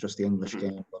of not just the English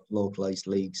game, but localized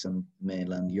leagues and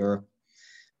mainland Europe.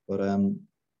 But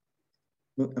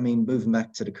I mean, moving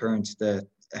back to the current,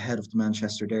 ahead of the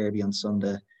Manchester Derby on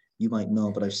Sunday, you might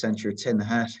know, but I've sent your tin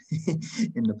hat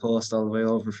in the post all the way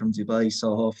over from Dubai,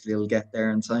 so hopefully it'll get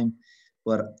there in time.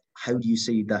 But how do you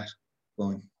see that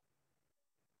going?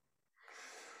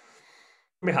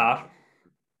 It'll be hard.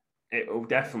 It will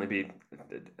definitely be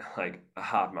like a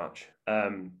hard match.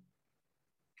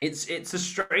 It's a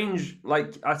strange,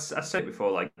 like I said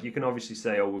before, like you can obviously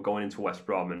say, oh, we're going into West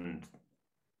Brom, and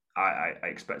I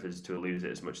expect us to lose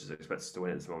it as much as I expect us to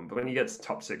win at this moment. But when you get to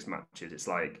top 6 matches, it's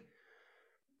like,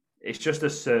 it's just a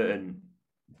certain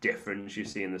difference you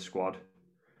see in the squad.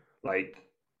 Like,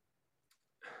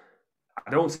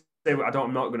 I'm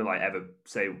not going to like ever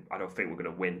say I don't think we're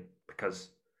going to win, because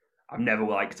I've never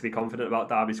liked to be confident about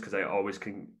derbies, because they always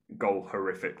can go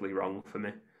horrifically wrong for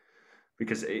me.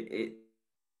 Because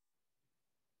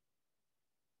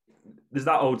there's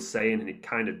that old saying, and it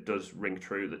kind of does ring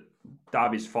true, that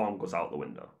derby's form goes out the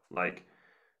window. Like,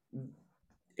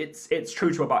 it's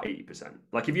true to about 80%.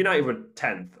 Like, if United were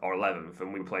 10th or 11th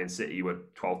and we were playing City, you were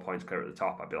 12 points clear at the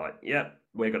top, I'd be like, yeah,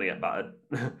 we're going to get battered.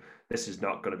 This is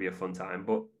not going to be a fun time.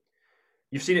 But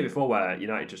you've seen it before where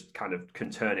United just kind of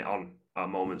can turn it on at a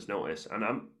moment's notice. And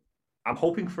I'm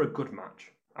hoping for a good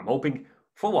match. I'm hoping,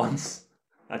 for once,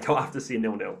 I don't have to see a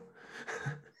 0-0.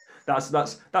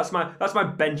 That's my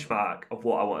benchmark of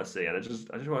what I want to see, and I just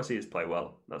want to see us play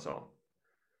well. That's all.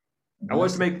 I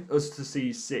want to make us to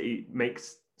see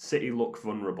City look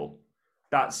vulnerable.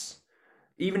 That's,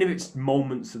 even if it's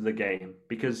moments of the game,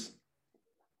 because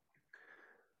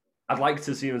I'd like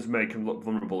to see us make them look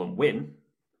vulnerable and win,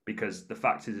 because the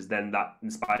fact is then that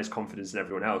inspires confidence in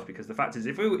everyone else. Because the fact is,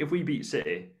 if we beat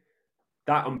City,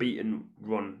 that unbeaten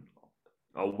run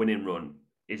or winning run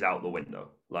is out the window.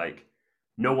 Like,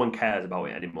 no one cares about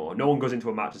it anymore. No one goes into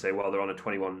a match and say, well, they're on a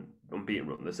 21 unbeaten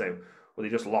run. They say, well, they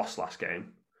just lost last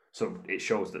game, so it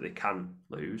shows that they can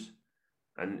lose.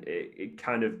 And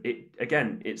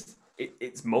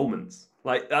it's moments.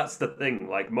 Like, that's the thing.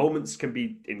 Like, moments can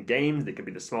be in games. They can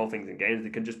be the small things in games. They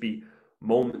can just be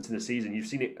moments in the season. You've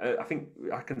seen it. I think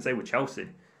I can say with Chelsea.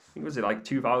 I think, was it like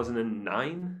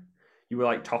 2009? You were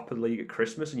like top of the league at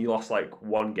Christmas and you lost like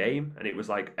one game, and it was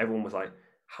like everyone was like,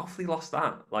 "How have they lost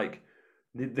that?" Like,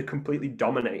 they're completely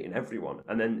dominating everyone,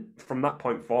 and then from that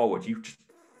point forward, you just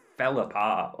fell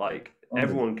apart. Like,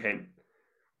 everyone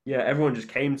just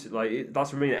came to, like,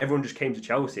 that's what I mean. Everyone just came to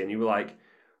Chelsea, and you were like,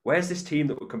 "Where's this team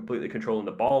that were completely controlling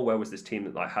the ball? Where was this team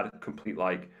that like had a complete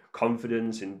like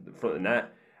confidence in front of the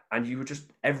net?" And you were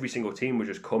just, every single team was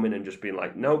just coming and just being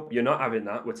like, "Nope, you're not having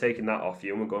that. We're taking that off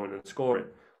you, and we're going and scoring."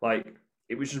 Like,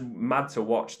 it was just mad to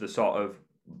watch the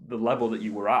level that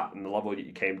you were at and the level that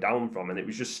you came down from, and it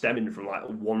was just stemming from like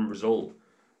one result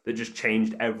that just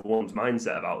changed everyone's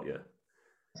mindset about you.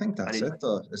 I think And that's it,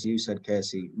 though. As you said,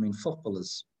 Casey, I mean, football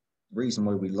is the reason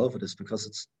why we love it is because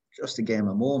it's just a game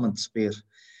of moments, be it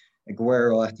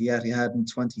Aguero at the Etihad in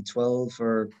 2012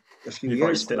 or a few you thought you'd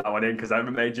years stick ago. that one in because I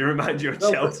remind you of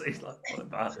No, Chelsea. Like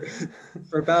that.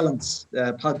 for balance,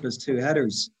 Pogba's two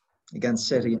headers against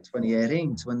City in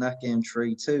 2018 to win that game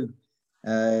 3-2.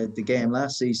 The game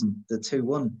last season, the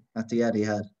 2-1 at the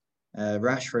Etihad.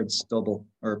 Rashford's double,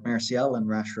 or Martial and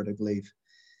Rashford, I believe.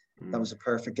 That was a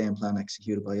perfect game plan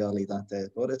executed by Ollie that day.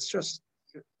 But it's just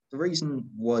the reason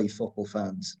why football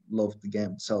fans love the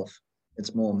game itself.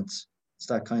 It's moments. It's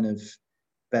that kind of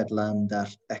bedlam,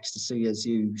 that ecstasy, as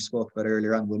you spoke about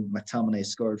earlier on when McTominay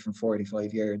scored from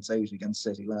 45 yards out against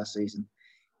City last season.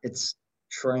 It's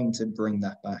trying to bring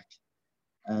that back.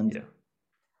 And Yeah.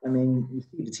 I mean,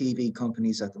 you see the TV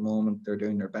companies at the moment, they're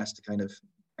doing their best to kind of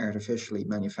artificially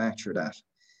manufacture that.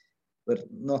 But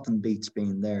nothing beats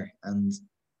being there. And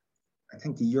I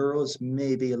think the Euros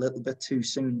may be a little bit too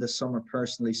soon this summer,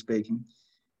 personally speaking.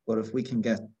 But if we can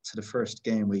get to the first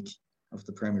game week of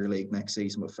the Premier League next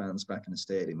season with fans back in the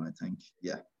stadium, I think,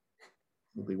 yeah,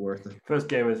 it'll be worth it. First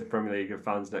game of the Premier League of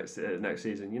fans next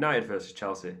season. United versus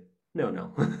Chelsea. No.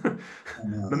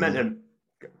 Momentum.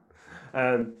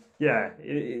 Yeah,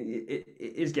 it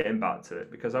is getting back to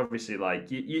it because obviously,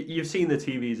 like you've seen the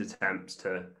TV's attempts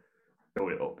to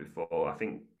build it up before. I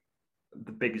think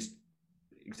the biggest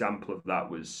example of that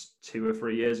was 2 or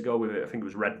 3 years ago. I think it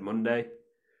was Red Monday,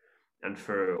 and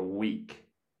for a week,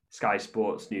 Sky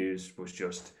Sports News was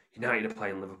just United are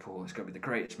playing Liverpool. It's going to be the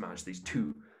greatest match. These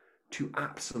two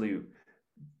absolute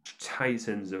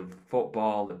titans of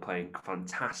football. They're playing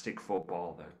fantastic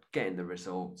football. They're getting the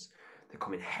results. They're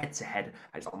coming head to head.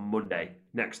 And it's on Monday.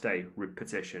 Next day,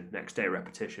 repetition. Next day,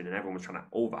 repetition. And everyone was trying to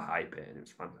overhype it. And it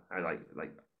was fun. I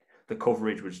like the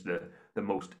coverage was the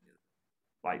most,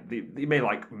 like they made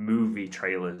like movie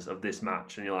trailers of this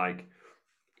match, and you're like,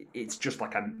 it's just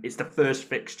like it's the first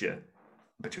fixture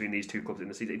between these two clubs in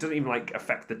the season. It doesn't even like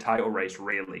affect the title race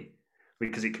really,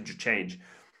 because it can just change.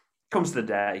 Comes the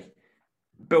day,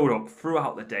 build up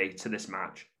throughout the day to this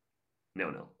match,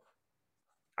 0-0.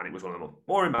 And it was one of the most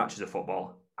boring matches of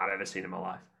football I've ever seen in my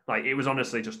life. Like, it was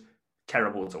honestly just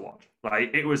terrible to watch.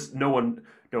 Like, it was no one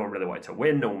really wanted to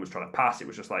win. No one was trying to pass. It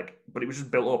was just like, but it was just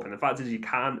built up. And the fact is, you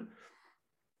can't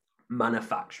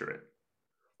manufacture it.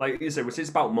 Like you said, it's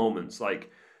about moments. Like,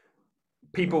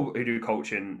 people who do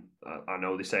coaching, I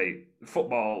know they say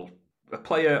a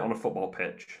player on a football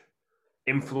pitch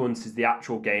influences the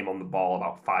actual game on the ball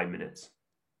about 5 minutes.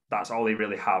 That's all they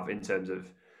really have in terms of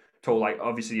total. Like,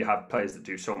 obviously you have players that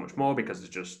do so much more because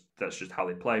that's just how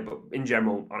they play. But in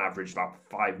general, on average, about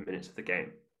 5 minutes of the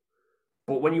game.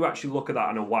 But when you actually look at that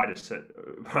on a wider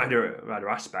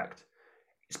aspect,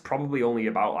 it's probably only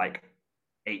about like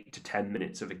 8 to 10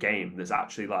 minutes of a game that's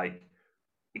actually like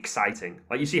exciting.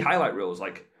 Like, you see highlight reels,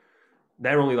 like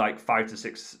they're only like 5 to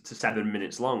 6 to 7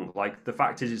 minutes long. Like, the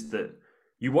fact is that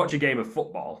you watch a game of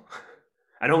football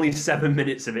and only 7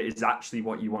 minutes of it is actually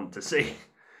what you want to see,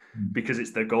 because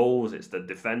it's the goals, it's the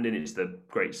defending, it's the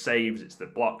great saves, it's the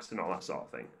blocks and all that sort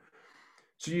of thing.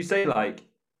 So you say, like,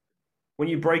 when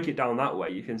you break it down that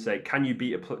way, you can say, can you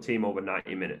beat a team over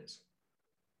 90 minutes?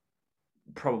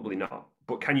 Probably not.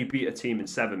 But can you beat a team in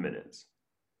 7 minutes?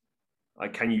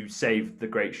 Like, can you save the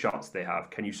great shots they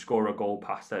have? Can you score a goal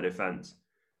past their defense?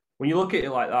 When you look at it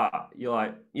like that, you're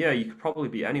like, yeah, you could probably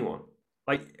beat anyone.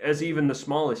 Like, as even the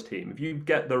smallest team, if you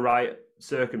get the right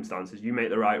circumstances, you make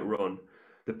the right run,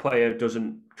 the player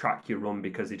doesn't track your run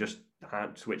because they just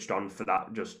aren't switched on for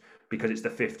that, just because it's the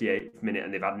 58th minute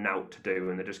and they've had an out to do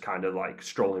and they're just kind of like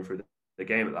strolling through the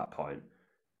game at that point.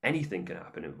 Anything can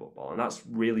happen in football. And that's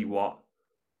really what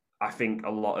I think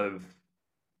a lot of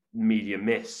media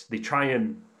miss. They try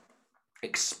and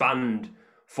expand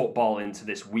football into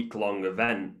this week-long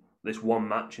event, this one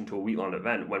match into a week-long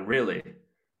event, when really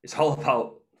it's all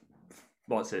about,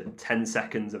 10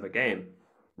 seconds of a game,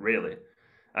 really.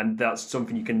 And that's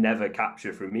something you can never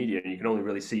capture through media, and you can only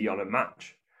really see on a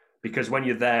match. Because when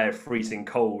you're there freezing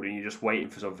cold and you're just waiting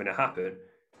for something to happen,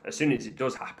 as soon as it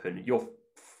does happen, you're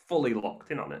fully locked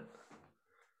in on it.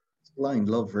 It's blind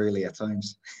love, really, at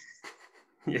times.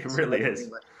 It really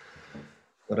is.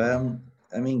 But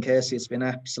I mean, Casey, it's been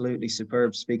absolutely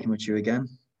superb speaking with you again.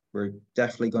 We're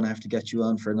definitely going to have to get you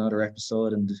on for another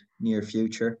episode in the near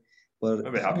future. But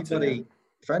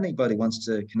if anybody wants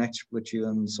to connect with you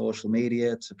on social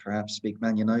media to perhaps speak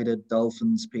Man United,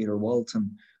 Dolphins, Peter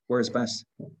Walton, where's best?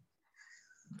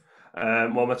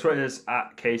 Well, my Twitter is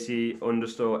at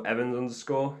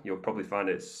Casey_Evans_. You'll probably find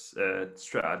it's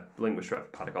link with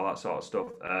Stretford Paddock, all that sort of stuff.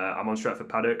 I'm on Stretford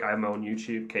Paddock. I have my own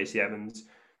YouTube, Casey Evans.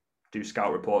 Do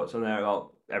scout reports on there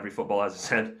about every football, as I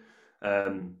said.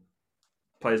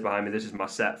 Players behind me, this is my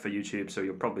set for YouTube, so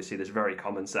you'll probably see this very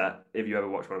common set if you ever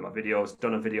watch one of my videos.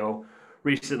 Done a video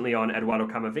recently on Eduardo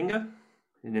Camavinga,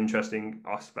 an interesting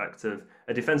aspect of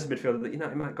a defensive midfielder that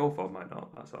United might go for, might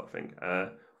not, that sort of thing.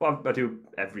 Well, I do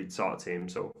every sort of team,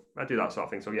 so I do that sort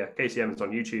of thing. So yeah, Casey Evans on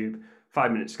YouTube,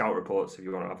 5-minute scout reports if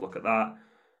you want to have a look at that.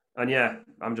 And yeah,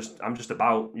 I'm just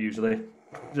about usually.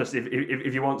 Just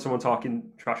if you want someone talking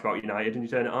trash about United and you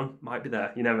turn it on, might be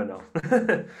there. You never know.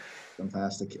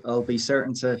 Fantastic. I'll be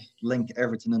certain to link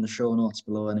everything in the show notes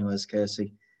below anyways,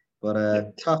 Casey.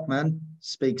 But top man,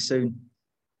 speak soon.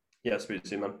 Yeah, speak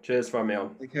soon, man. Cheers for having me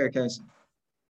on. Take care, Casey.